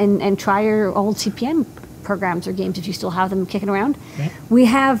it up and try your old CP/M programs or games if you still have them kicking around. Okay. We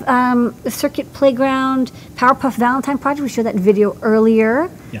have the Circuit Playground Powerpuff Valentine project. We showed that video earlier.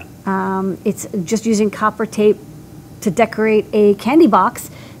 Yeah. It's just using copper tape to decorate a candy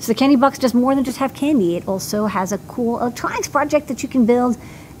box. So the candy box does more than just have candy. It also has a cool electronics project that you can build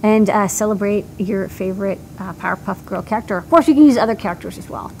and celebrate your favorite Powerpuff Girl character. Of course, you can use other characters as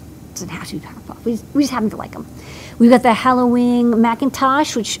well. It doesn't have to be Powerpuff. We just happen to like them. We've got the Halloween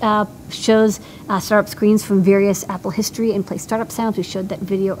Macintosh, which shows startup screens from various Apple history and play startup sounds. We showed that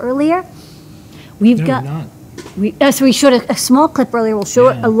video earlier. We've No, got. not. So we showed a small clip earlier. We'll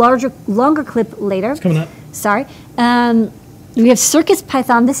show Yeah. a longer clip later. It's coming up. Sorry. We have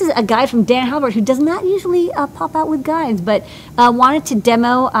CircuitPython. This is a guide from Dan Halbert, who does not usually pop out with guides, but wanted to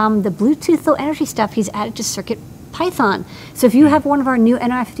demo the Bluetooth Low Energy stuff he's added to Circuit Python. So if you have one of our new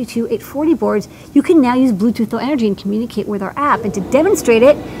nRF52840 boards, you can now use Bluetooth Low Energy and communicate with our app. And to demonstrate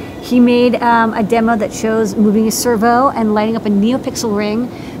it, he made a demo that shows moving a servo and lighting up a NeoPixel ring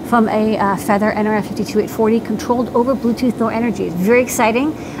from a Feather nRF52840 controlled over Bluetooth Low Energy. It's very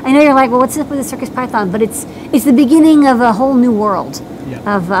exciting. I know you're like, well, what's up with the Circus Python? But it's the beginning of a whole new world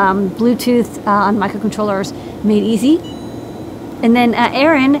of Bluetooth on microcontrollers made easy. And then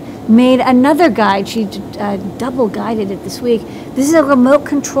Erin made another guide. She double guided it this week. This is a remote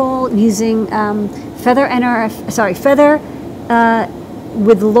control using Feather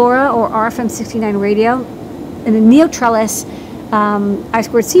with LoRa or RFM69 radio, and a NeoTrellis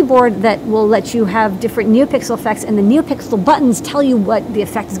I2C board that will let you have different NeoPixel effects, and the NeoPixel buttons tell you what the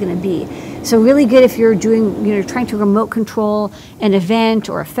effect is going to be. So really good if you're doing, trying to remote control an event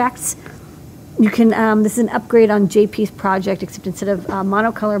or effects. You can. This is an upgrade on JP's project, except instead of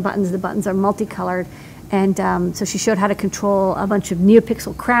monocolor buttons, the buttons are multicolored. And so she showed how to control a bunch of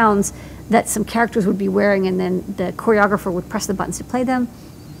NeoPixel crowns that some characters would be wearing, and then the choreographer would press the buttons to play them.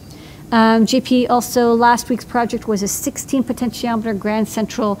 JP also, last week's project was a 16 potentiometer Grand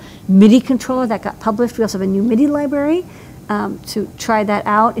Central MIDI controller that got published. We also have a new MIDI library to try that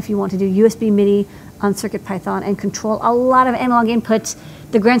out if you want to do USB MIDI on CircuitPython and control a lot of analog inputs.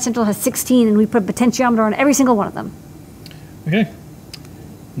 The Grand Central has 16, and we put a potentiometer on every single one of them. Okay.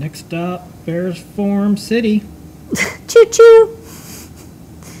 Next up, Bearsform City. Choo-choo!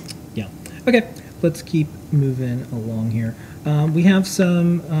 Yeah. Okay, let's keep moving along here. We have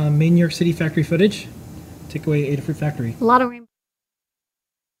some main New York City factory footage. Take away Adafruit Factory. A lot of rainbow.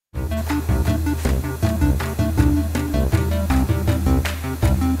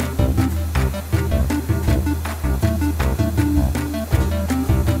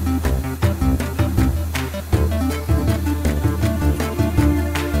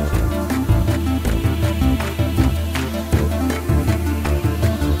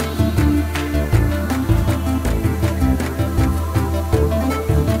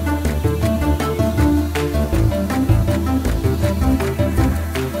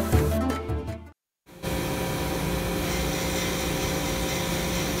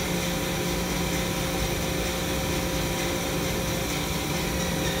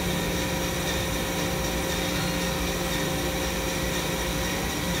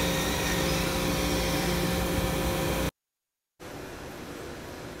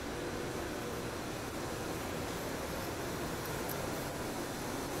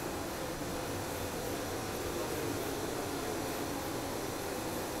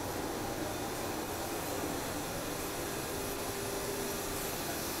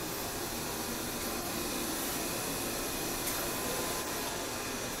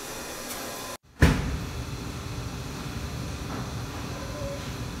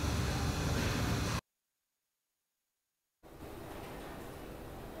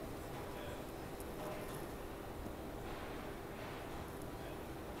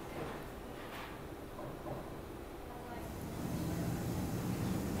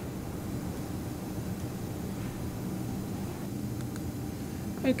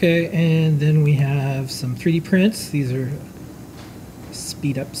 Okay, and then we have some 3D prints. These are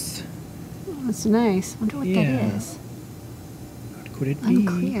speed ups. Oh, that's nice. I wonder what that is. What could it be?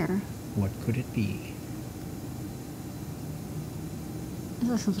 Unclear. What could it be? Is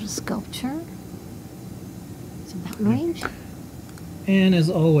that some sort of sculpture? Is it mountain range? And as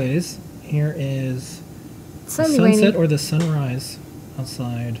always, here is the Slightly sunset rainy. or the sunrise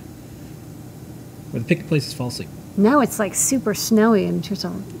outside, where the picket places fall asleep. Now it's like super snowy and just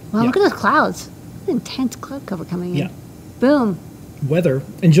wow, Yeah. look at those clouds. Intense cloud cover coming in. Yeah. Boom. Weather.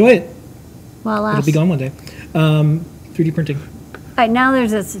 Enjoy it. While It'll last. be gone one day. 3D printing. All right, now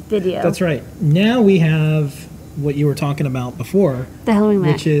there's this video. That's right. Now we have what you were talking about before, The Halloween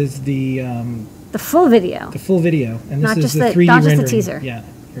Mac. which is the full video. full video, and this Not is just the the- 3D not just the rendering. teaser. Yeah.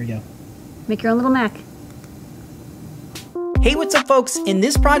 Here we go. Make your own little Mac. Hey, what's up folks? In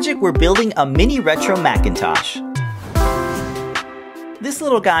this project, we're building a mini retro Macintosh. This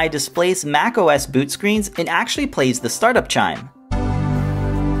little guy displays macOS boot screens and actually plays the startup chime.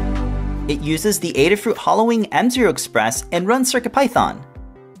 It uses the Adafruit Hollowing M0 Express and runs CircuitPython.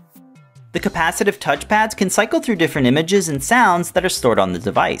 The capacitive touchpads can cycle through different images and sounds that are stored on the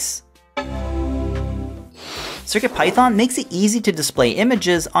device. CircuitPython makes it easy to display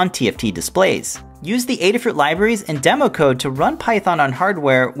images on TFT displays. Use the Adafruit libraries and demo code to run Python on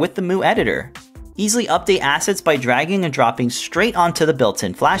hardware with the Mu editor. Easily update assets by dragging and dropping straight onto the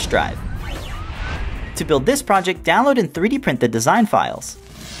built-in flash drive. To build this project, download and 3D print the design files.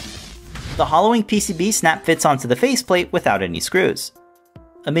 The Hollowing PCB snap fits onto the faceplate without any screws.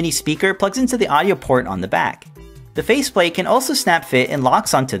 A mini speaker plugs into the audio port on the back. The faceplate can also snap fit and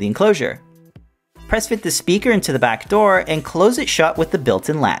locks onto the enclosure. Press fit the speaker into the back door and close it shut with the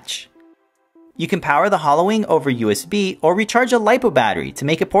built-in latch. You can power the Hollowing over USB or recharge a LiPo battery to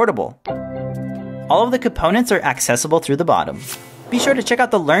make it portable. All of the components are accessible through the bottom. Be sure to check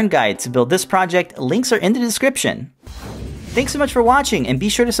out the Learn Guide to build this project, links are in the description. Thanks so much for watching, and be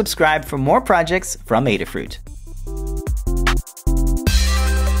sure to subscribe for more projects from Adafruit.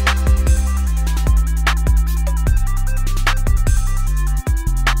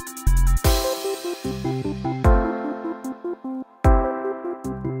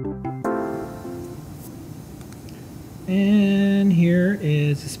 And here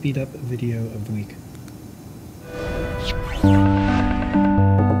is a speed up video of the week.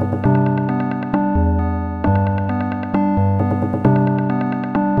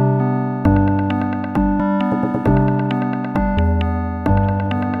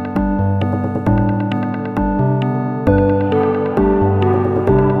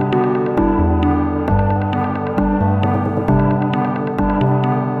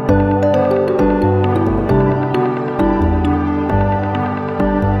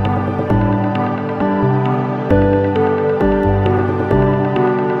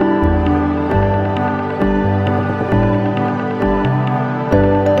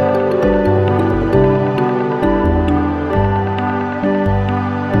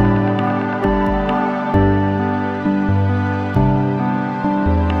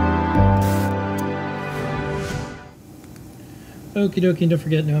 Okie dokie, and don't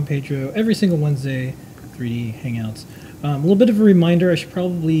forget, Noam Pedro, every single Wednesday, 3D Hangouts. A little bit of a reminder, I should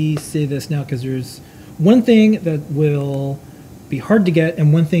probably say this now because there's one thing that will be hard to get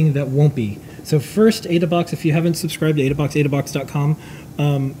and one thing that won't be. So first, AdaBox, if you haven't subscribed to AdaBox, adabox.com,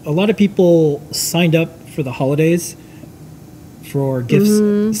 a lot of people signed up for the holidays for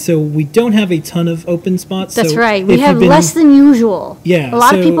gifts, so we don't have a ton of open spots. That's so right. We if have you've been- less than usual. Yeah, A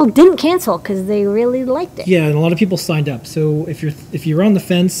lot of so- people didn't cancel because they really liked it. Yeah, and a lot of people signed up. So if you're on the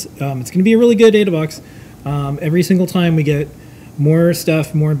fence, it's going to be a really good AdaBox. Every single time we get more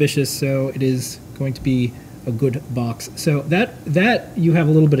stuff, more ambitious. So it is going to be a good box. So that you have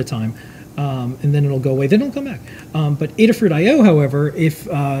a little bit of time, and then it'll go away. Then it'll come back. But Adafruit.io, however, if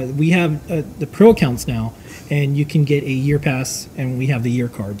we have the pro accounts now, and you can get a year pass, and we have the year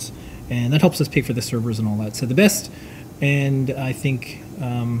cards, and that helps us pay for the servers and all that. So the best, and I think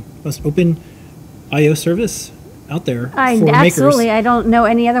most open I/O service out there for Absolutely. makers. I don't know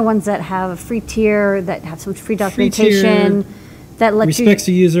any other ones that have a free tier, that have some free tier, documentation, that lets Respects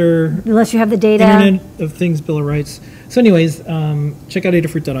the user, unless you have the data. Internet of Things Bill of Rights. So anyways, check out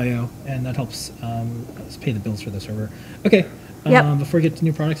Adafruit.io, and that helps us pay the bills for the server. Okay, Yep. before we get to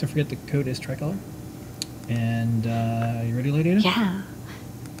new products, don't forget the code is Tricolor. And you ready, Lady Ada? Yeah.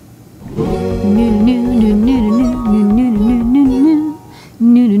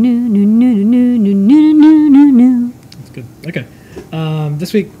 That's good. Okay.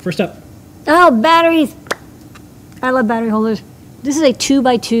 This week, first up. Oh, batteries. I love battery holders. This is a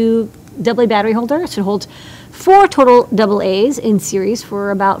 2x2 AA battery holder. So it holds 4 total AA's in series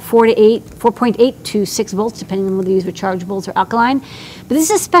for about 4.8 to 6 volts, depending on whether you use rechargeables or alkaline. But this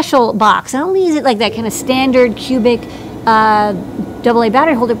is a special box. Not only is it like that kind of standard cubic AA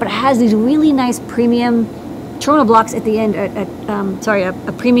battery holder, but it has these really nice premium terminal blocks at the end,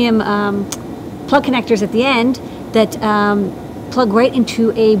 a premium plug connectors at the end that plug right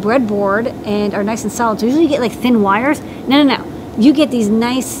into a breadboard and are nice and solid. So usually you get like thin wires. No. You get these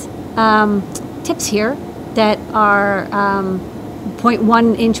nice tips here that are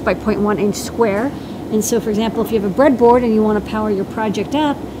 0.1 inch by 0.1 inch square. And so, for example, if you have a breadboard and you want to power your project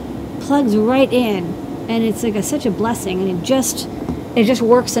up, plugs right in, and it's like such a blessing. And it just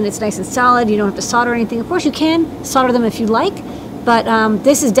works, and it's nice and solid. You don't have to solder anything. Of course, you can solder them if you like, but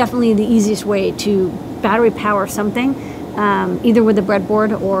this is definitely the easiest way to battery power something, either with a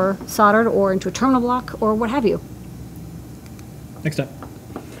breadboard or soldered or into a terminal block or what have you. Next up.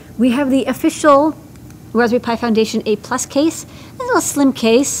 We have the official Raspberry Pi Foundation A+ case. It's a little slim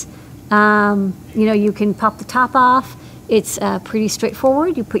case. You can pop the top off. It's pretty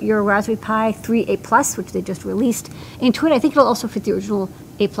straightforward. You put your Raspberry Pi 3 A+, which they just released, into it. I think it'll also fit the original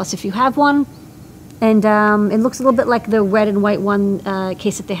A+ if you have one. And it looks a little bit like the red and white one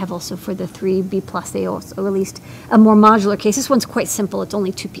case that they have also for the 3B+. They also released a more modular case. This one's quite simple. It's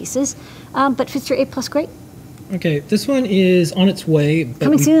only 2 pieces, but fits your A+ great. Okay, this one is on its way. But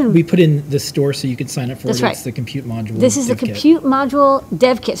Coming soon. We put in the store so you can sign up for That's it. right. It's the Compute Module. This is the Dev Kit. Compute Module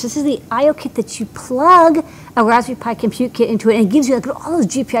Dev Kit. So this is the I/O kit that you plug a Raspberry Pi Compute Kit into it, and it gives you like all those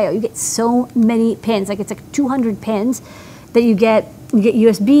GPIO. You get so many pins, it's like 200 pins that you get. You get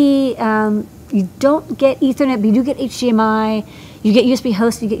USB You don't get Ethernet, but you do get HDMI. You get USB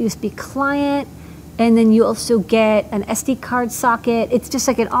host, you get USB client, and then you also get an SD card socket. It's just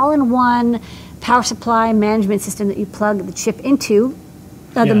like an all-in-one power supply management system that you plug the chip into,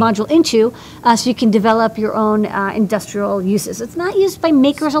 the module into, so you can develop your own industrial uses. It's not used by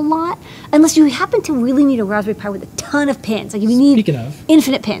makers a lot, unless you happen to really need a Raspberry Pi with a ton of pins. Like if you need Speaking of,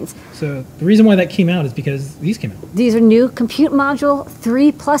 infinite pins. so the reason why that came out is because these came out. These are new Compute Module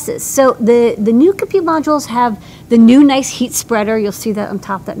 3 Pluses. So the new Compute Modules have the new nice heat spreader. You'll see that on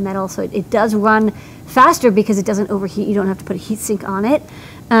top, that metal. So it does run faster because it doesn't overheat. You don't have to put a heat sink on it.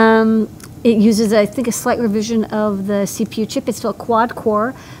 It uses, I think, a slight revision of the CPU chip. It's still a quad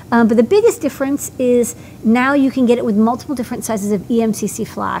core. But the biggest difference is now you can get it with multiple different sizes of eMCC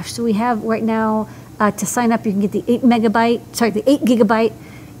flash. So we have right now, to sign up, you can get the 8 gigabyte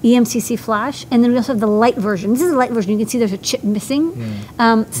eMCC flash, and then we also have the light version. This is the light version. You can see there's a chip missing.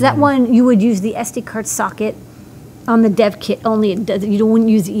 So that one, you would use the SD card socket on the dev kit only. You wouldn't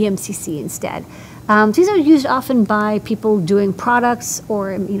use the eMCC instead. These are used often by people doing products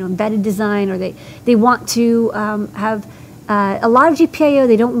or embedded design, or they want to have a lot of GPIO.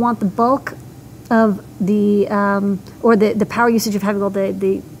 They don't want the bulk of the or the power usage of having all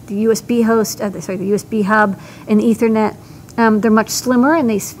the USB host, the USB hub and the Ethernet. They're much slimmer and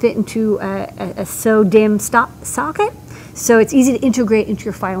they fit into a SO-DIMM socket, so it's easy to integrate into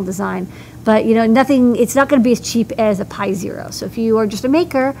your final design. But it's not going to be as cheap as a Pi Zero. So if you are just a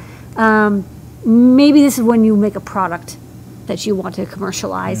maker, maybe this is when you make a product that you want to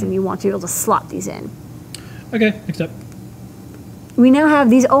commercialize and you want to be able to slot these in. Okay, next up. We now have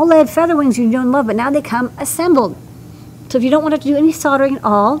these OLED feather wings you know and love, but now they come assembled. So if you don't want to do any soldering at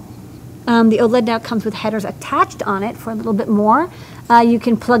all, the OLED now comes with headers attached on it for a little bit more. You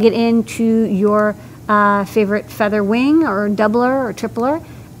can plug it into your favorite feather wing or doubler or tripler,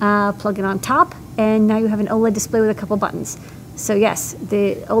 plug it on top, and now you have an OLED display with a couple buttons. So yes,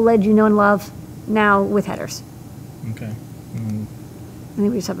 the OLED you know and love, now with headers. Okay. And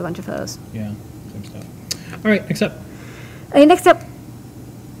then we just have a bunch of photos. Yeah, same stuff. All right, next up. Okay, next up,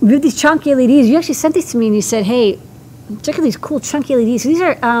 we have these chunky LEDs. You actually sent these to me and you said, hey, check out these cool chunky LEDs. So these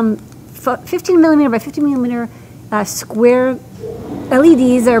are 15 millimeter by 15 millimeter square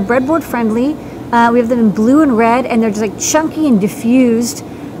LEDs. They're breadboard friendly. We have them in blue and red, and they're just like chunky and diffused.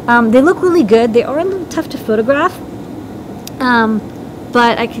 They look really good. They are a little tough to photograph,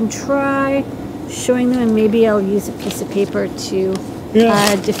 but I can try showing them, and maybe I'll use a piece of paper to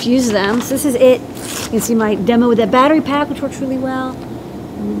diffuse them. So this is it. You can see my demo with that battery pack, which works really well.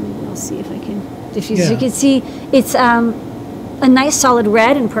 And I'll see if I can diffuse. Yeah. So you can see it's a nice solid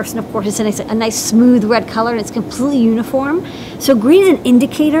red. In person, of course, it's a nice smooth red color, and it's completely uniform. So green is an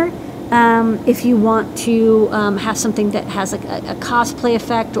indicator. If you want to have something that has like a cosplay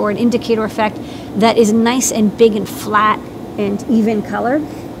effect or an indicator effect that is nice and big and flat and even colored.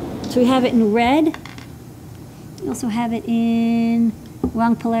 So we have it in red. We also have it in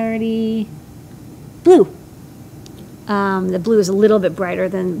wrong polarity blue. The blue is a little bit brighter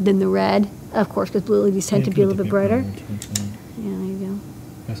than the red, of course, because blue LEDs tend to be a little bit brighter. Yeah, there you go.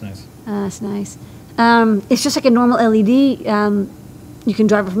 That's nice. That's nice. It's just like a normal LED. You can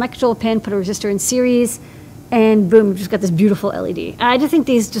drive it from a control pin, put a resistor in series, and boom, you've just got this beautiful LED. I just think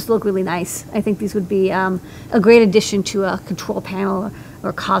these just look really nice. I think these would be a great addition to a control panel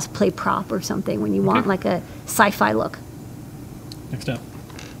or cosplay prop or something when you want like a sci-fi look. Next up.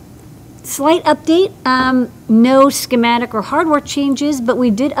 Slight update, no schematic or hardware changes, but we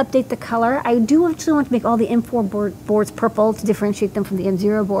did update the color. I do actually want to make all the M4 boards purple to differentiate them from the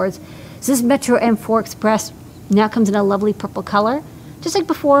M0 boards. So this Metro M4 Express now comes in a lovely purple color, just like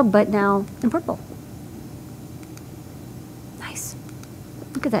before, but now in purple. Nice.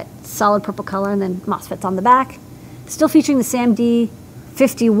 Look at that solid purple color, and then MOSFETs on the back. Still featuring the SAMD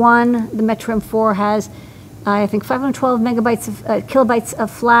 51. The Metro M4 has, I think, 512 kilobytes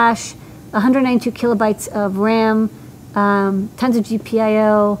of flash, 192 kilobytes of RAM, tons of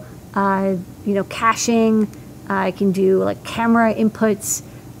GPIO, caching. I can do like camera inputs.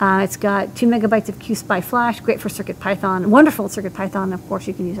 It's got 2 megabytes of QSPI flash, great for CircuitPython, wonderful CircuitPython. Of course,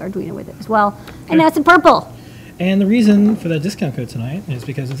 you can use Arduino with it as well. And now it's in purple. And the reason for that discount code tonight is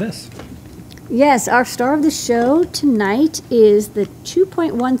because of this. Yes, our star of the show tonight is the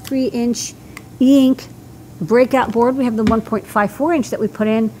 2.13-inch E-Ink breakout board. We have the 1.54-inch that we put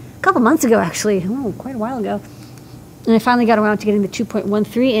in a couple months ago, actually, quite a while ago. And I finally got around to getting the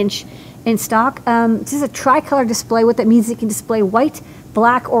 2.13-inch in stock. This is a tricolor display. What that means is it can display white,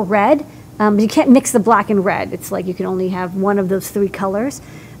 black, or red. But you can't mix the black and red. It's like you can only have one of those 3 colors.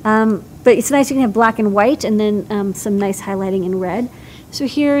 But it's nice you can have black and white, and then some nice highlighting in red. So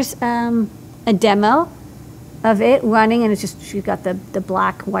here's a demo of it running, and it's just, she's got the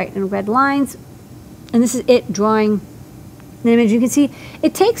black, white, and red lines. And this is it drawing the image. You can see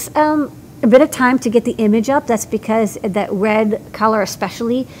it takes a bit of time to get the image up. That's because that red color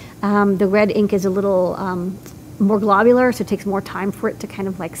especially, the red ink is a little more globular, so it takes more time for it to kind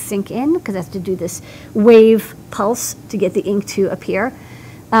of like sink in, because it has to do this wave pulse to get the ink to appear.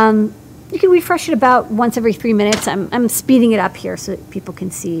 You can refresh it about once every 3 minutes. I'm speeding it up here so that people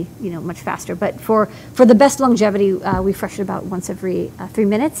can see, you know, much faster. But for the best longevity, refresh it about once every 3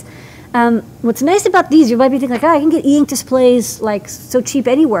 minutes. What's nice about these, you might be thinking like, oh, I can get e-ink displays like so cheap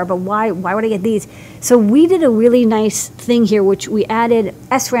anywhere, but why would I get these? So we did a really nice thing here, which we added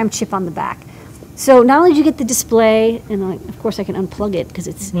SRAM chip on the back. So not only do you get the display, and of course I can unplug it because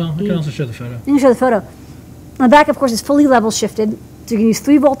it's... Well, I can also show the photo. You can show the photo. On the back, of course, is fully level shifted. So you can use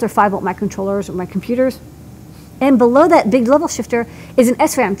 3 volt or 5 volt microcontrollers or my computers. And below that big level shifter is an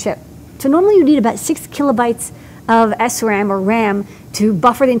SRAM chip. So normally you need about 6 kilobytes of SRAM or RAM to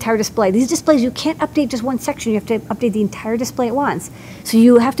buffer the entire display. These displays, you can't update just one section. You have to update the entire display at once. So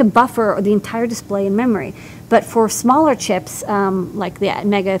you have to buffer the entire display in memory. But for smaller chips, like the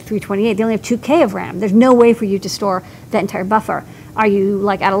Mega 328, they only have 2K of RAM. There's no way for you to store that entire buffer. Are you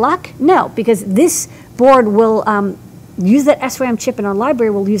like out of luck? No, because this board will use that SRAM chip, and our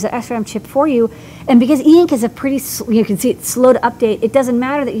library will use that SRAM chip for you. And because e-ink is a pretty, you can see it's slow to update, it doesn't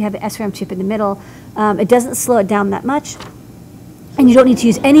matter that you have the SRAM chip in the middle. It doesn't slow it down that much. And you don't need to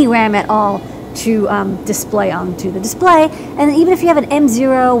use any RAM at all to display onto the display. And even if you have an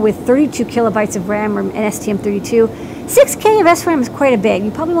M0 with 32 kilobytes of RAM or an STM32, 6K of SRAM is quite a bit.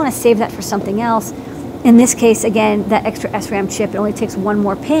 You probably want to save that for something else. In this case, again, that extra SRAM chip, it only takes one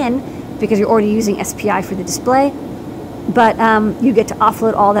more pin because you're already using SPI for the display. But you get to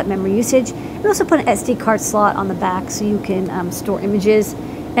offload all that memory usage. And also put an SD card slot on the back so you can store images.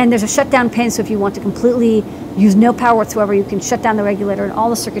 And there's a shutdown pin, so if you want to completely use no power whatsoever, you can shut down the regulator, and all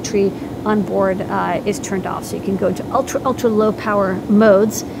the circuitry on board is turned off. So you can go into ultra low power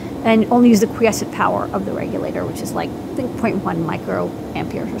modes and only use the quiescent power of the regulator, which is like, I think 0.1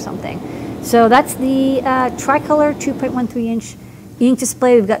 microamperes or something. So that's the tricolor 2.13 inch e-ink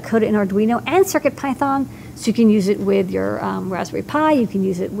display. We've got coded in Arduino and CircuitPython, so you can use it with your Raspberry Pi, you can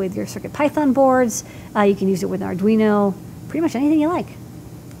use it with your CircuitPython boards, you can use it with an Arduino, pretty much anything you like.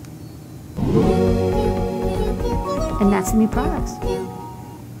 And that's the new products.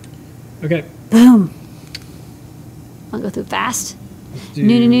 Okay. Boom. I'll go through fast.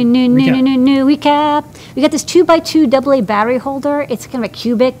 New recap. We got this 2x2 AA battery holder. It's kind of a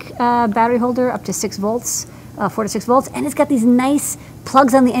cubic battery holder, up to 6 volts, 4 to 6 volts, and it's got these nice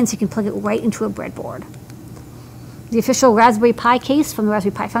plugs on the end so you can plug it right into a breadboard. The official Raspberry Pi case from the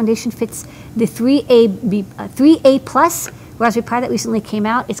Raspberry Pi Foundation fits the 3A Plus Raspberry Pi that recently came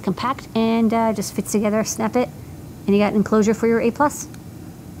out. It's compact and just fits together. Snap it, and you got an enclosure for your A+.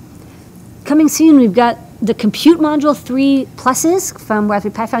 Coming soon, we've got the Compute Module 3 Pluses from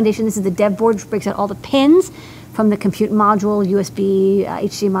Raspberry Pi Foundation. This is the dev board, which breaks out all the pins from the Compute Module, USB,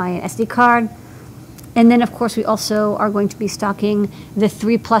 HDMI, and SD card. And then, of course, we also are going to be stocking the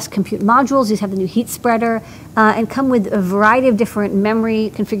 3 Plus Compute Modules. These have the new heat spreader and come with a variety of different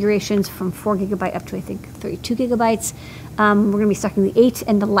memory configurations from 4 gigabyte up to, I think, 32 gigabytes. We're going to be stocking the 8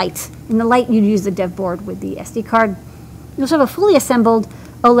 and the Lite. In the Lite, you'd use the dev board with the SD card. You also have a fully assembled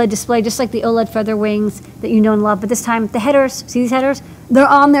OLED display, just like the OLED Feather Wings that you know and love. But this time, the headers, see these headers? They're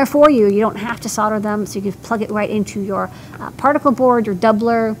on there for you. You don't have to solder them, so you can plug it right into your particle board, your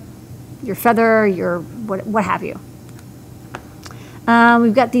doubler, your feather, your what have you.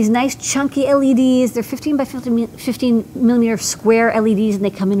 We've got these nice chunky LEDs. They're 15 by 15 millimeter square LEDs, and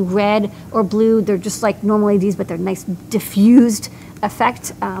they come in red or blue. They're just like normal LEDs, but they're nice diffused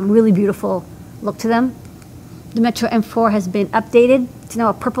effect. Really beautiful look to them. The Metro M4 has been updated. It's now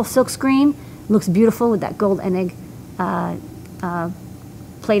a purple silk screen. Looks beautiful with that gold Enig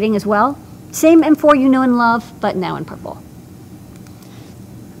plating as well. Same M4 you know and love, but now in purple.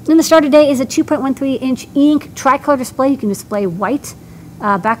 Then the star today is a 2.13 inch e-ink tricolor display. You can display white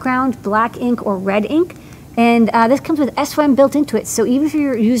background, black ink, or red ink. And this comes with SRAM built into it. So even if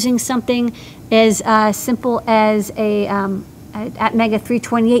you're using something as simple as a Atmega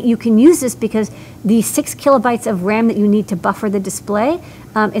 328, you can use this because the 6 kilobytes of RAM that you need to buffer the display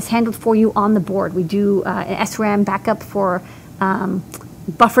is handled for you on the board. We do an SRAM backup for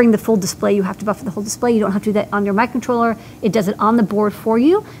buffering the full display. You have to buffer the whole display. You don't have to do that on your microcontroller. It does it on the board for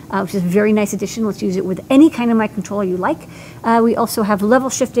you, which is a very nice addition. Let's use it with any kind of microcontroller you like. We also have level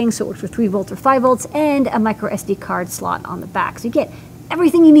shifting, so it works with 3 volts or 5 volts, and a micro SD card slot on the back. So you get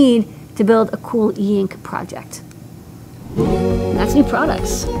everything you need to build a cool e-ink project. And that's new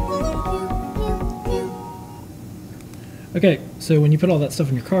products. Okay, so when you put all that stuff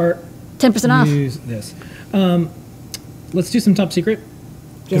in your cart, 10% off. use this. Let's do some top secret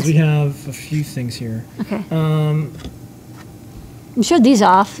because Yes. we have a few things here. Okay. You showed these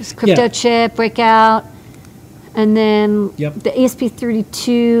off. It's crypto Yeah. chip breakout, and then Yep. the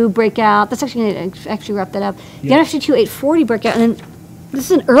ESP32 breakout. That's actually going to actually wrap that up. The Yep. NFC 840 breakout, and then this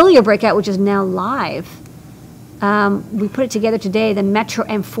is an earlier breakout, which is now live. We put it together today. The Metro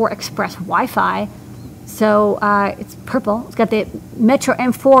M4 Express Wi-Fi. So it's purple. It's got the Metro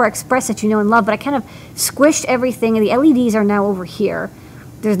M4 Express that you know and love, but I kind of squished everything, and the LEDs are now over here.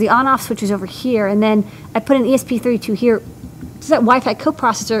 There's the on-off switches over here, and then I put an ESP32 here. It's that Wi-Fi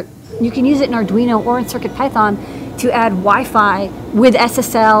coprocessor. You can use it in Arduino or in CircuitPython to add Wi-Fi with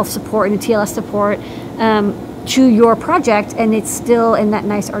SSL support and TLS support to your project, and it's still in that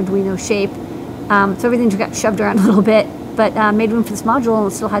nice Arduino shape. So everything got shoved around a little bit, but made room for this module, and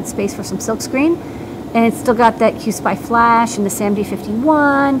it still had space for some silkscreen. And it's still got that QSPI flash and the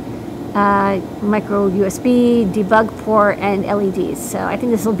SAMD51, micro USB, debug port, and LEDs. So I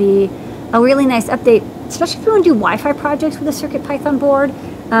think this will be a really nice update, especially if you want to do Wi-Fi projects with a CircuitPython board.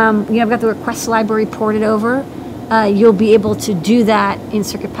 I've got the request library ported over. You'll be able to do that in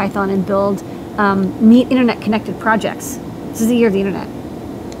CircuitPython and build neat internet-connected projects. This is the year of the internet.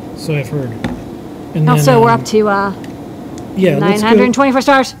 So I've heard. And Also, then, we're up to yeah, let's go. 924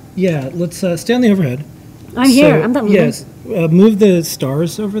 stars. Yeah, let's stay on the overhead. I'm here. So, I'm done moving. Yes, move the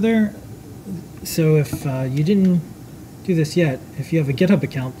stars over there. So if you didn't do this yet, if you have a GitHub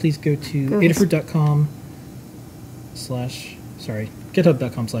account, please go to github.com/Adafruit.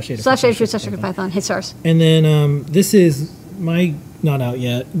 /Adafruit/CircuitPython. Hit stars. And then this is not out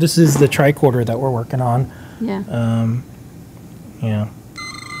yet. This is the tricorder that we're working on. Yeah. Yeah.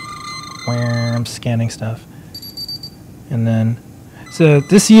 Where I'm scanning stuff. And then, so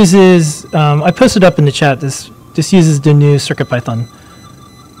this uses, I posted up in the chat, this uses the new CircuitPython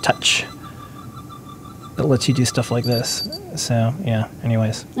Touch that lets you do stuff like this. So, yeah,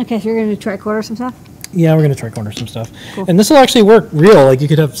 anyways. Okay, so you're going to tricorder some stuff? Yeah, we're going to tricorder some stuff. Cool. And this will actually work real, like you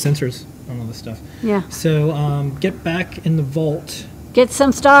could have sensors on all this stuff. Yeah. So, get back in the vault. Get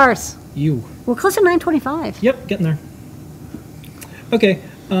some stars. You. We're close to 925. Yep, getting there. Okay.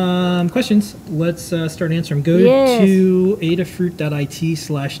 Questions. Let's start answering. Go Yes. to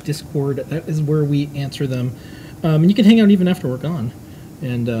adafruit.it/discord. That is where we answer them. And you can hang out even after we're gone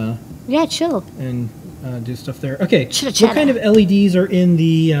and Yeah, chill. do stuff there. Okay. Chitta What chatta. kind of LEDs are in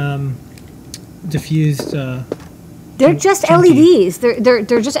the diffused? They're just chunky? LEDs.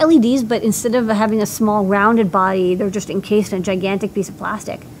 They're just LEDs, but instead of having a small rounded body, they're just encased in a gigantic piece of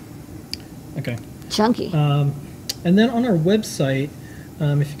plastic. Okay. Chunky. And then on our website,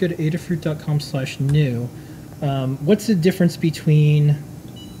 if you go to adafruit.com/new, what's the difference between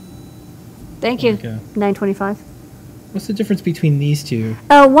Thank you. okay. 925. what's the difference between these two?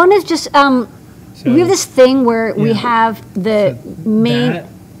 One is just we have this thing where we Yeah. have the main. That,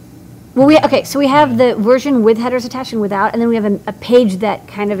 Well, so we have the version with headers attached and without, and then we have a page that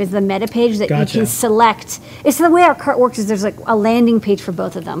kind of is the meta page that you Gotcha. can select. It's the way our cart works is there's like a landing page for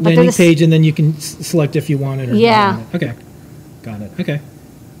both of them. But they're landing the page, and then you can select if you want it or Yeah. not want it. Okay, got it. Okay,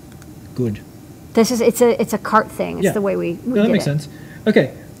 good. it's a cart thing. It's Yeah. the way we No, that did makes it. sense.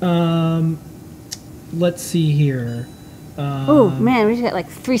 Okay, let's see here. Oh man, we just got like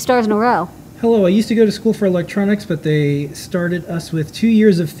 3 stars in a row. Hello, I used to go to school for electronics, but they started us with 2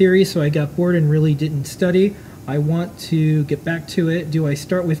 years of theory, so I got bored and really didn't study. I want to get back to it. Do I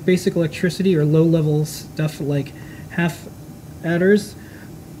start with basic electricity or low-level stuff like half adders?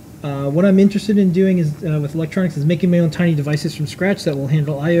 What I'm interested in doing is with electronics is making my own tiny devices from scratch that will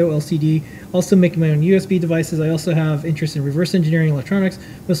handle I/O, LCD. Also making my own USB devices. I also have interest in reverse engineering electronics,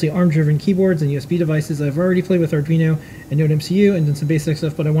 mostly ARM-driven keyboards and USB devices. I've already played with Arduino and Node MCU and done some basic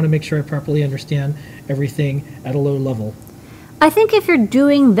stuff, but I want to make sure I properly understand everything at a low level. I think if you're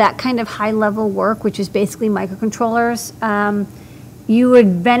doing that kind of high-level work, which is basically microcontrollers, you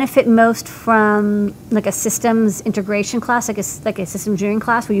would benefit most from like a systems integration class, like a system engineering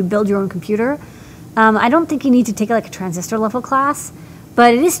class where you build your own computer. I don't think you need to take like a transistor level class,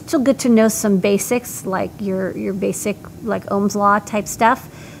 but it is still good to know some basics, like your basic like Ohm's law type stuff.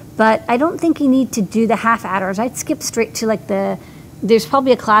 But I don't think you need to do the half adders. I'd skip straight to like there's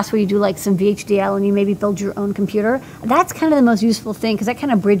probably a class where you do like some VHDL and you maybe build your own computer. That's kind of the most useful thing because that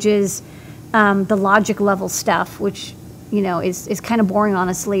kind of bridges the logic level stuff, which is kind of boring,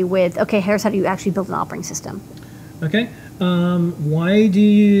 honestly, with, okay, here's how do you actually build an operating system. Okay. Why do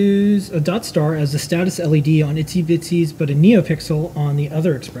you use a dot star as the status LED on Itsy Bitsies, but a NeoPixel on the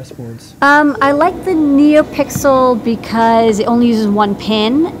other Express boards? I like the NeoPixel because it only uses 1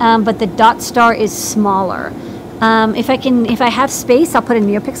 pin, but the dot star is smaller. If I have space, I'll put a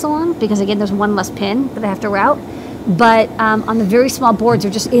NeoPixel on, because again, there's one less pin that I have to route. But on the very small boards,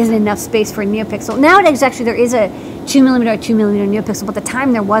 there just isn't enough space for a NeoPixel. Nowadays, actually, there is a 2mm or 2mm NeoPixel, but at the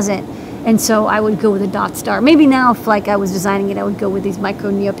time there wasn't. And so I would go with a dot star. Maybe now, if like I was designing it, I would go with these micro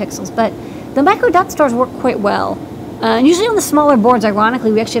NeoPixels. But the micro dot stars work quite well. And usually on the smaller boards,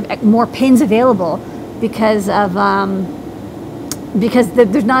 ironically, we actually have more pins available because of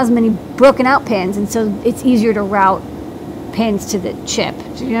there's not as many broken out pins, and so it's easier to route pins to the chip.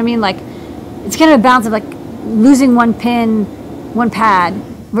 Do you know what I mean? Like, it's kind of a balance of like losing one pin, one pad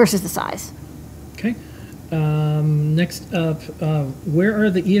versus the size. Okay. Next up, where are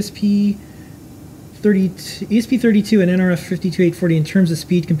the ESP32 and NRF52840 in terms of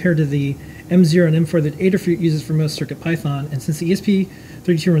speed compared to the M0 and M4 that Adafruit uses for most CircuitPython? And since the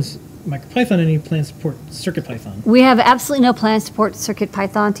ESP32 runs MicroPython, any plans to support CircuitPython? We have absolutely no plans to support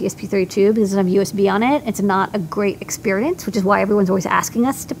CircuitPython to ESP32 because it doesn't have USB on it. It's not a great experience, which is why everyone's always asking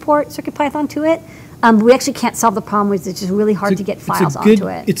us to port CircuitPython to it. But we actually can't solve the problem with it's just really hard to get files onto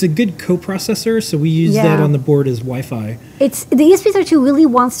it. It's a good coprocessor, so we use that on the board as Wi-Fi. The ESP32 really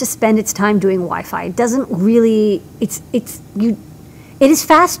wants to spend its time doing Wi-Fi. It doesn't really. It is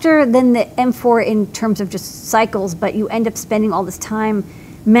faster than the M4 in terms of just cycles, but you end up spending all this time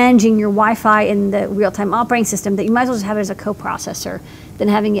managing your Wi-Fi in the real-time operating system that you might as well just have it as a coprocessor than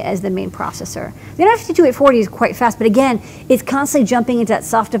having it as the main processor. The NRF52840 is quite fast, but again, it's constantly jumping into that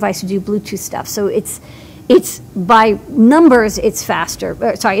soft device to do Bluetooth stuff. So it's by numbers, it's faster.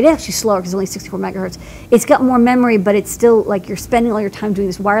 Sorry, it's actually slower because it's only 64 megahertz. It's got more memory, but it's still like you're spending all your time doing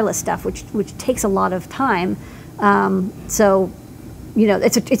this wireless stuff, which takes a lot of time. So, you know,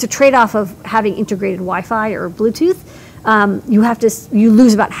 it's a trade-off of having integrated Wi-Fi or Bluetooth. You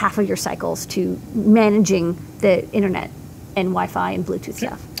lose about half of your cycles to managing the internet and Wi-Fi and Bluetooth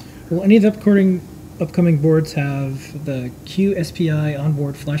stuff. Will any of the upcoming boards have the QSPI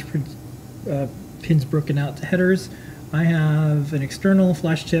onboard flash pins broken out to headers? I have an external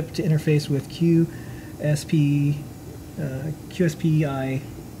flash chip to interface with QSPI.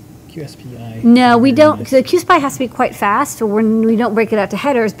 No, we don't. The QSPI has to be quite fast, so we don't break it out to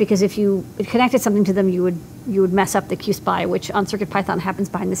headers, because if you connected something to them, you would mess up the QSPI, which on CircuitPython happens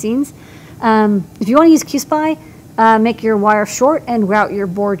behind the scenes. If you want to use QSPI, make your wire short and route your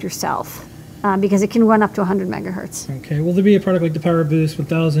board yourself, because it can run up to 100 megahertz. Okay. Will there be a product like the PowerBoost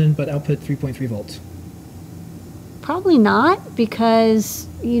 1000 but output 3.3 volts? Probably not, because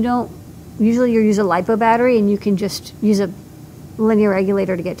you don't. Usually, you use a LiPo battery, and you can just use a linear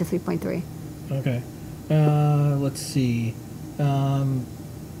regulator to get to 3.3. Okay. Let's see.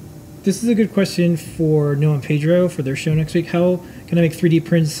 This is a good question for Noah and Pedro for their show next week. How can I make 3D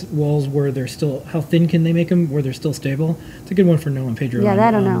prints walls where they're still, how thin can they make them where they're still stable? It's a good one for Noah and Pedro. Yeah, I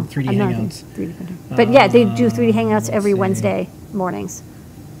don't know. 3D Hangouts. 3D printer. But yeah, they do 3D Hangouts every Wednesday mornings.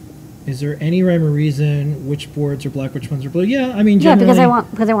 Is there any rhyme or reason which boards are black, which ones are blue? Yeah, I mean, generally. Yeah,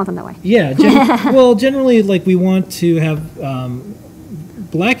 because I want them that way. Yeah, well, generally, like, we want to have,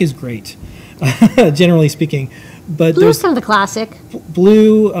 black is great, generally speaking. But Blue's kind of the classic.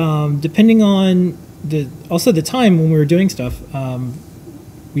 Blue, depending on also the time when we were doing stuff,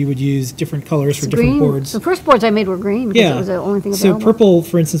 we would use different colors for different boards. The first boards I made were green because it was the only thing available. So purple,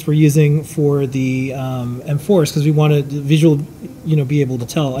 for instance, we're using for the M4s because we wanted the visual, be able to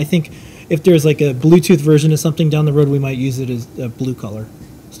tell. I think if there's like a Bluetooth version of something down the road, we might use it as a blue color,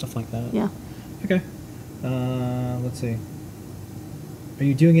 stuff like that. Yeah. Okay. Let's see. Are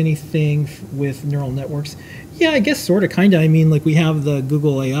you doing anything with neural networks? Yeah, I guess sort of, kind of. I mean, like, we have the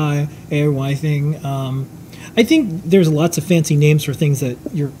Google AIY thing. I think there's lots of fancy names for things that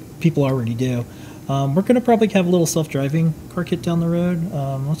people already do. We're going to probably have a little self-driving car kit down the road.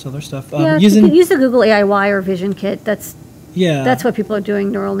 Lots of other stuff. Yeah, you can use the Google AIY or Vision Kit. That's what people are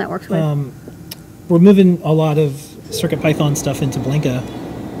doing neural networks with. We're moving a lot of CircuitPython stuff into Blinka,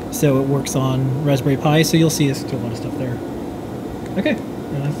 so it works on Raspberry Pi. So you'll see us do a lot of stuff there. Okay.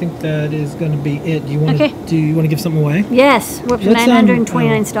 And I think that is going to be it. Do you want to give something away? Yes, we're up to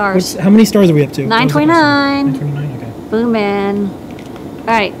 929 stars. How many stars are we up to? 929. 929, okay. Boom, man. All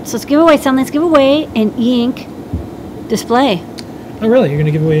right, so let's give away something. Let's give away an e-ink display. Oh, really? You're going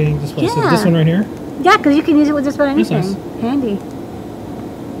to give away an ink display? Yeah. So this one right here? Yeah, because you can use it with just about anything. That's nice. Handy.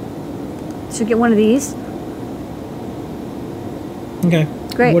 So get one of these. Okay.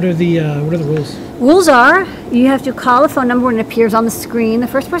 Great. What are the rules? Rules are you have to call a phone number when it appears on the screen. The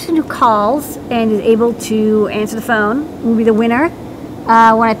first person who calls and is able to answer the phone will be the winner.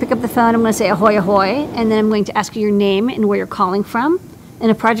 When I pick up the phone, I'm going to say ahoy, ahoy, and then I'm going to ask you your name and where you're calling from and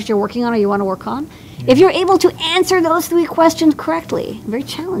a project you're working on or you want to work on. If you're able to answer those 3 questions correctly, very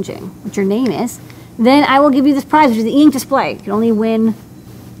challenging, what your name is, then I will give you this prize, which is the e-ink display. You can only win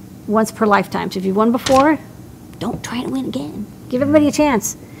once per lifetime. So if you've won before, don't try and win again. Give everybody a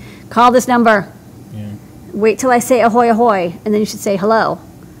chance. Call this number. Yeah. Wait till I say ahoy, ahoy, and then you should say hello.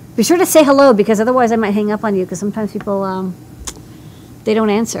 Be sure to say hello, because otherwise I might hang up on you, because sometimes people, they don't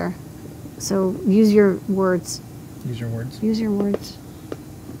answer. So use your words. Use your words. Use your words.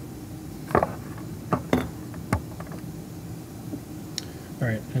 All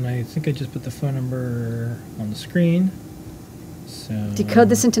right, and I think I just put the phone number on the screen. So Decode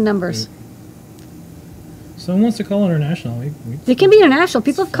this into numbers. Someone wants to call international. It can be international.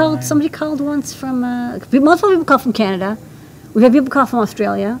 People have called, Fine. somebody called once from, multiple people call from Canada. We've had people call from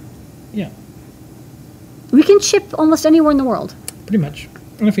Australia. Yeah, We can ship almost anywhere in the world. pretty much.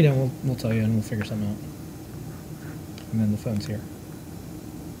 And if we don't, we'll tell you and we'll figure something out. And then the phone's here.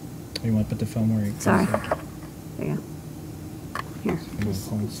 You want to put the phone where you Sorry. There you go. Here.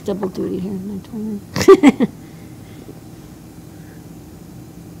 It's double duty here. 929.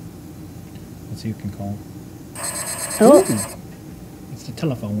 Let's see who can call. Oh, It's the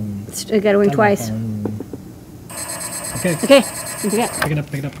telephone. I got to win twice. Telephone. Okay, Okay. Don't forget. pick it up,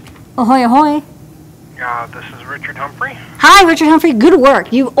 pick it up. Ahoy, ahoy. This is Richard Humphrey. Hi, Richard Humphrey. Good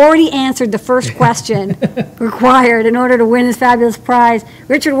work. You've already answered the first question required in order to win this fabulous prize.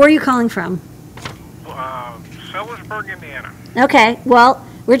 Richard, where are you calling from? Sellersburg, Indiana. Okay, well,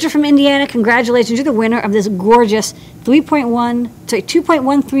 Richard from Indiana, congratulations. You're the winner of this gorgeous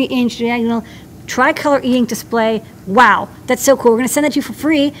 2.13 inch diagonal tricolor e-ink display. Wow, that's so cool. We're going to send that to you for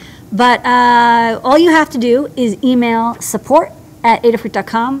free, but all you have to do is email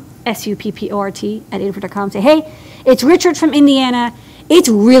support@adafruit.com, SUPPORT@adafruit.com. Say, hey, it's Richard from Indiana. It's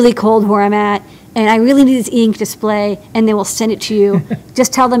really cold where I'm at, and I really need this e-ink display, and they will send it to you.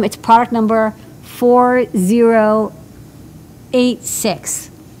 Just tell them it's product number 4086.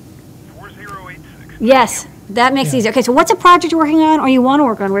 4086. Yes, that makes it Yeah. easier. Okay, so what's a project you're working on or you want to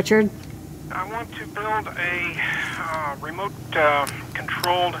work on, Richard? I want to build a remote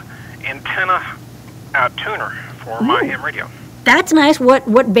controlled antenna tuner for my ham radio. That's nice.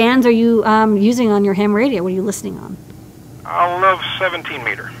 What bands are you using on your ham radio? What are you listening on? I love 17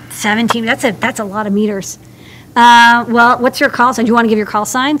 meter. 17. That's a lot of meters. Well, what's your call sign? Do you want to give your call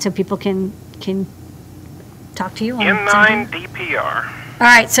sign so people can talk to you? On N9 DPR. All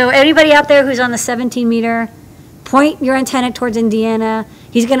right, so anybody out there who's on the 17 meter, point your antenna towards Indiana.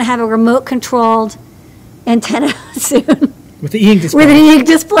 He's going to have a remote controlled antenna soon With the e-ink display. with an e-ink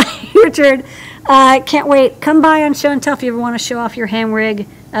display, Richard. Can't wait. Come by on Show and Tell if you ever want to show off your ham rig.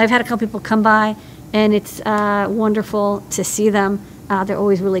 I've had a couple people come by, and it's wonderful to see them. They're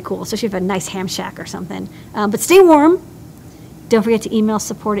always really cool, especially if you have a nice ham shack or something. But stay warm. Don't forget to email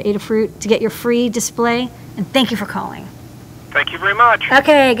support@adafruit to get your free display. And thank you for calling. Thank you very much.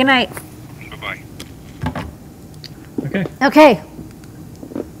 Okay, good night. Bye-bye. Okay, Okay,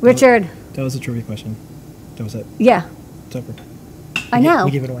 Richard. that was a trivia question. That was it. Yeah, It's over. I know.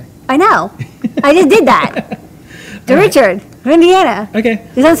 We gave it away. I know. I just did that. To Richard from Indiana. Okay,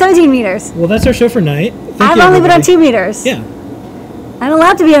 He's on 17 meters. well, that's our show for tonight. Thank I've you, only been on everybody. 2 meters. Yeah, I'm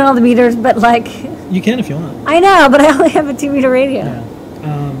allowed to be on all the meters, but like, you can if you want. I know, but I only have a 2 meter radio. Yeah.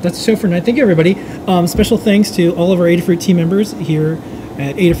 That's the show for tonight. Thank you, everybody. Special thanks to all of our Adafruit team members here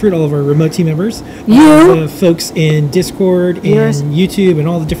at Adafruit, all of our remote team members. You. The folks in Discord and Yours. YouTube and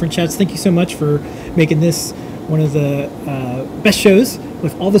all the different chats. Thank you so much for making this one of the best shows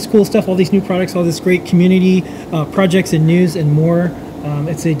with all this cool stuff, all these new products, all this great community projects and news and more.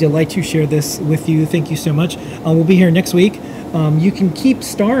 It's a delight to share this with you. Thank you so much. We'll be here next week. You can keep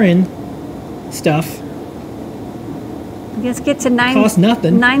starring stuff. Let's get to Costs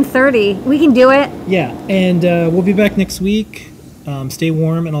nothing. 9:30. We can do it. Yeah, and we'll be back next week. Stay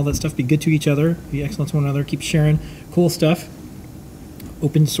warm and all that stuff. Be good to each other. Be excellent to one another. Keep sharing cool stuff.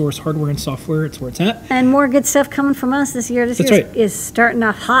 Open source hardware and software. It's where it's at. And more good stuff coming from us this year. This That's year right. is starting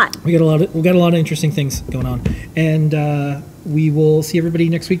off hot. We got a lot of interesting things going on, and we will see everybody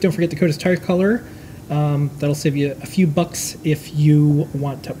next week. Don't forget Dakota's Tire Color. That'll save you a few bucks if you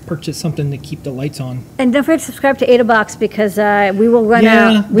want to purchase something to keep the lights on. And don't forget to subscribe to AdaBox because we will run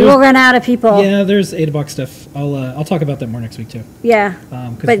Yeah, out. We will run out of people. Yeah, there's Adabox stuff. I'll talk about that more next week too. Yeah.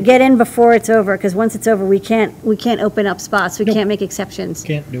 'Cause But get in before it's over because once it's over, we can't open up spots. We Nope. can't make exceptions.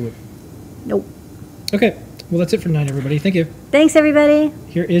 can't do it. Nope. Okay, well that's it for tonight, everybody. Thank you. Thanks, everybody.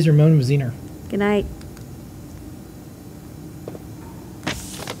 Here is your Ramon Maziner. Good night.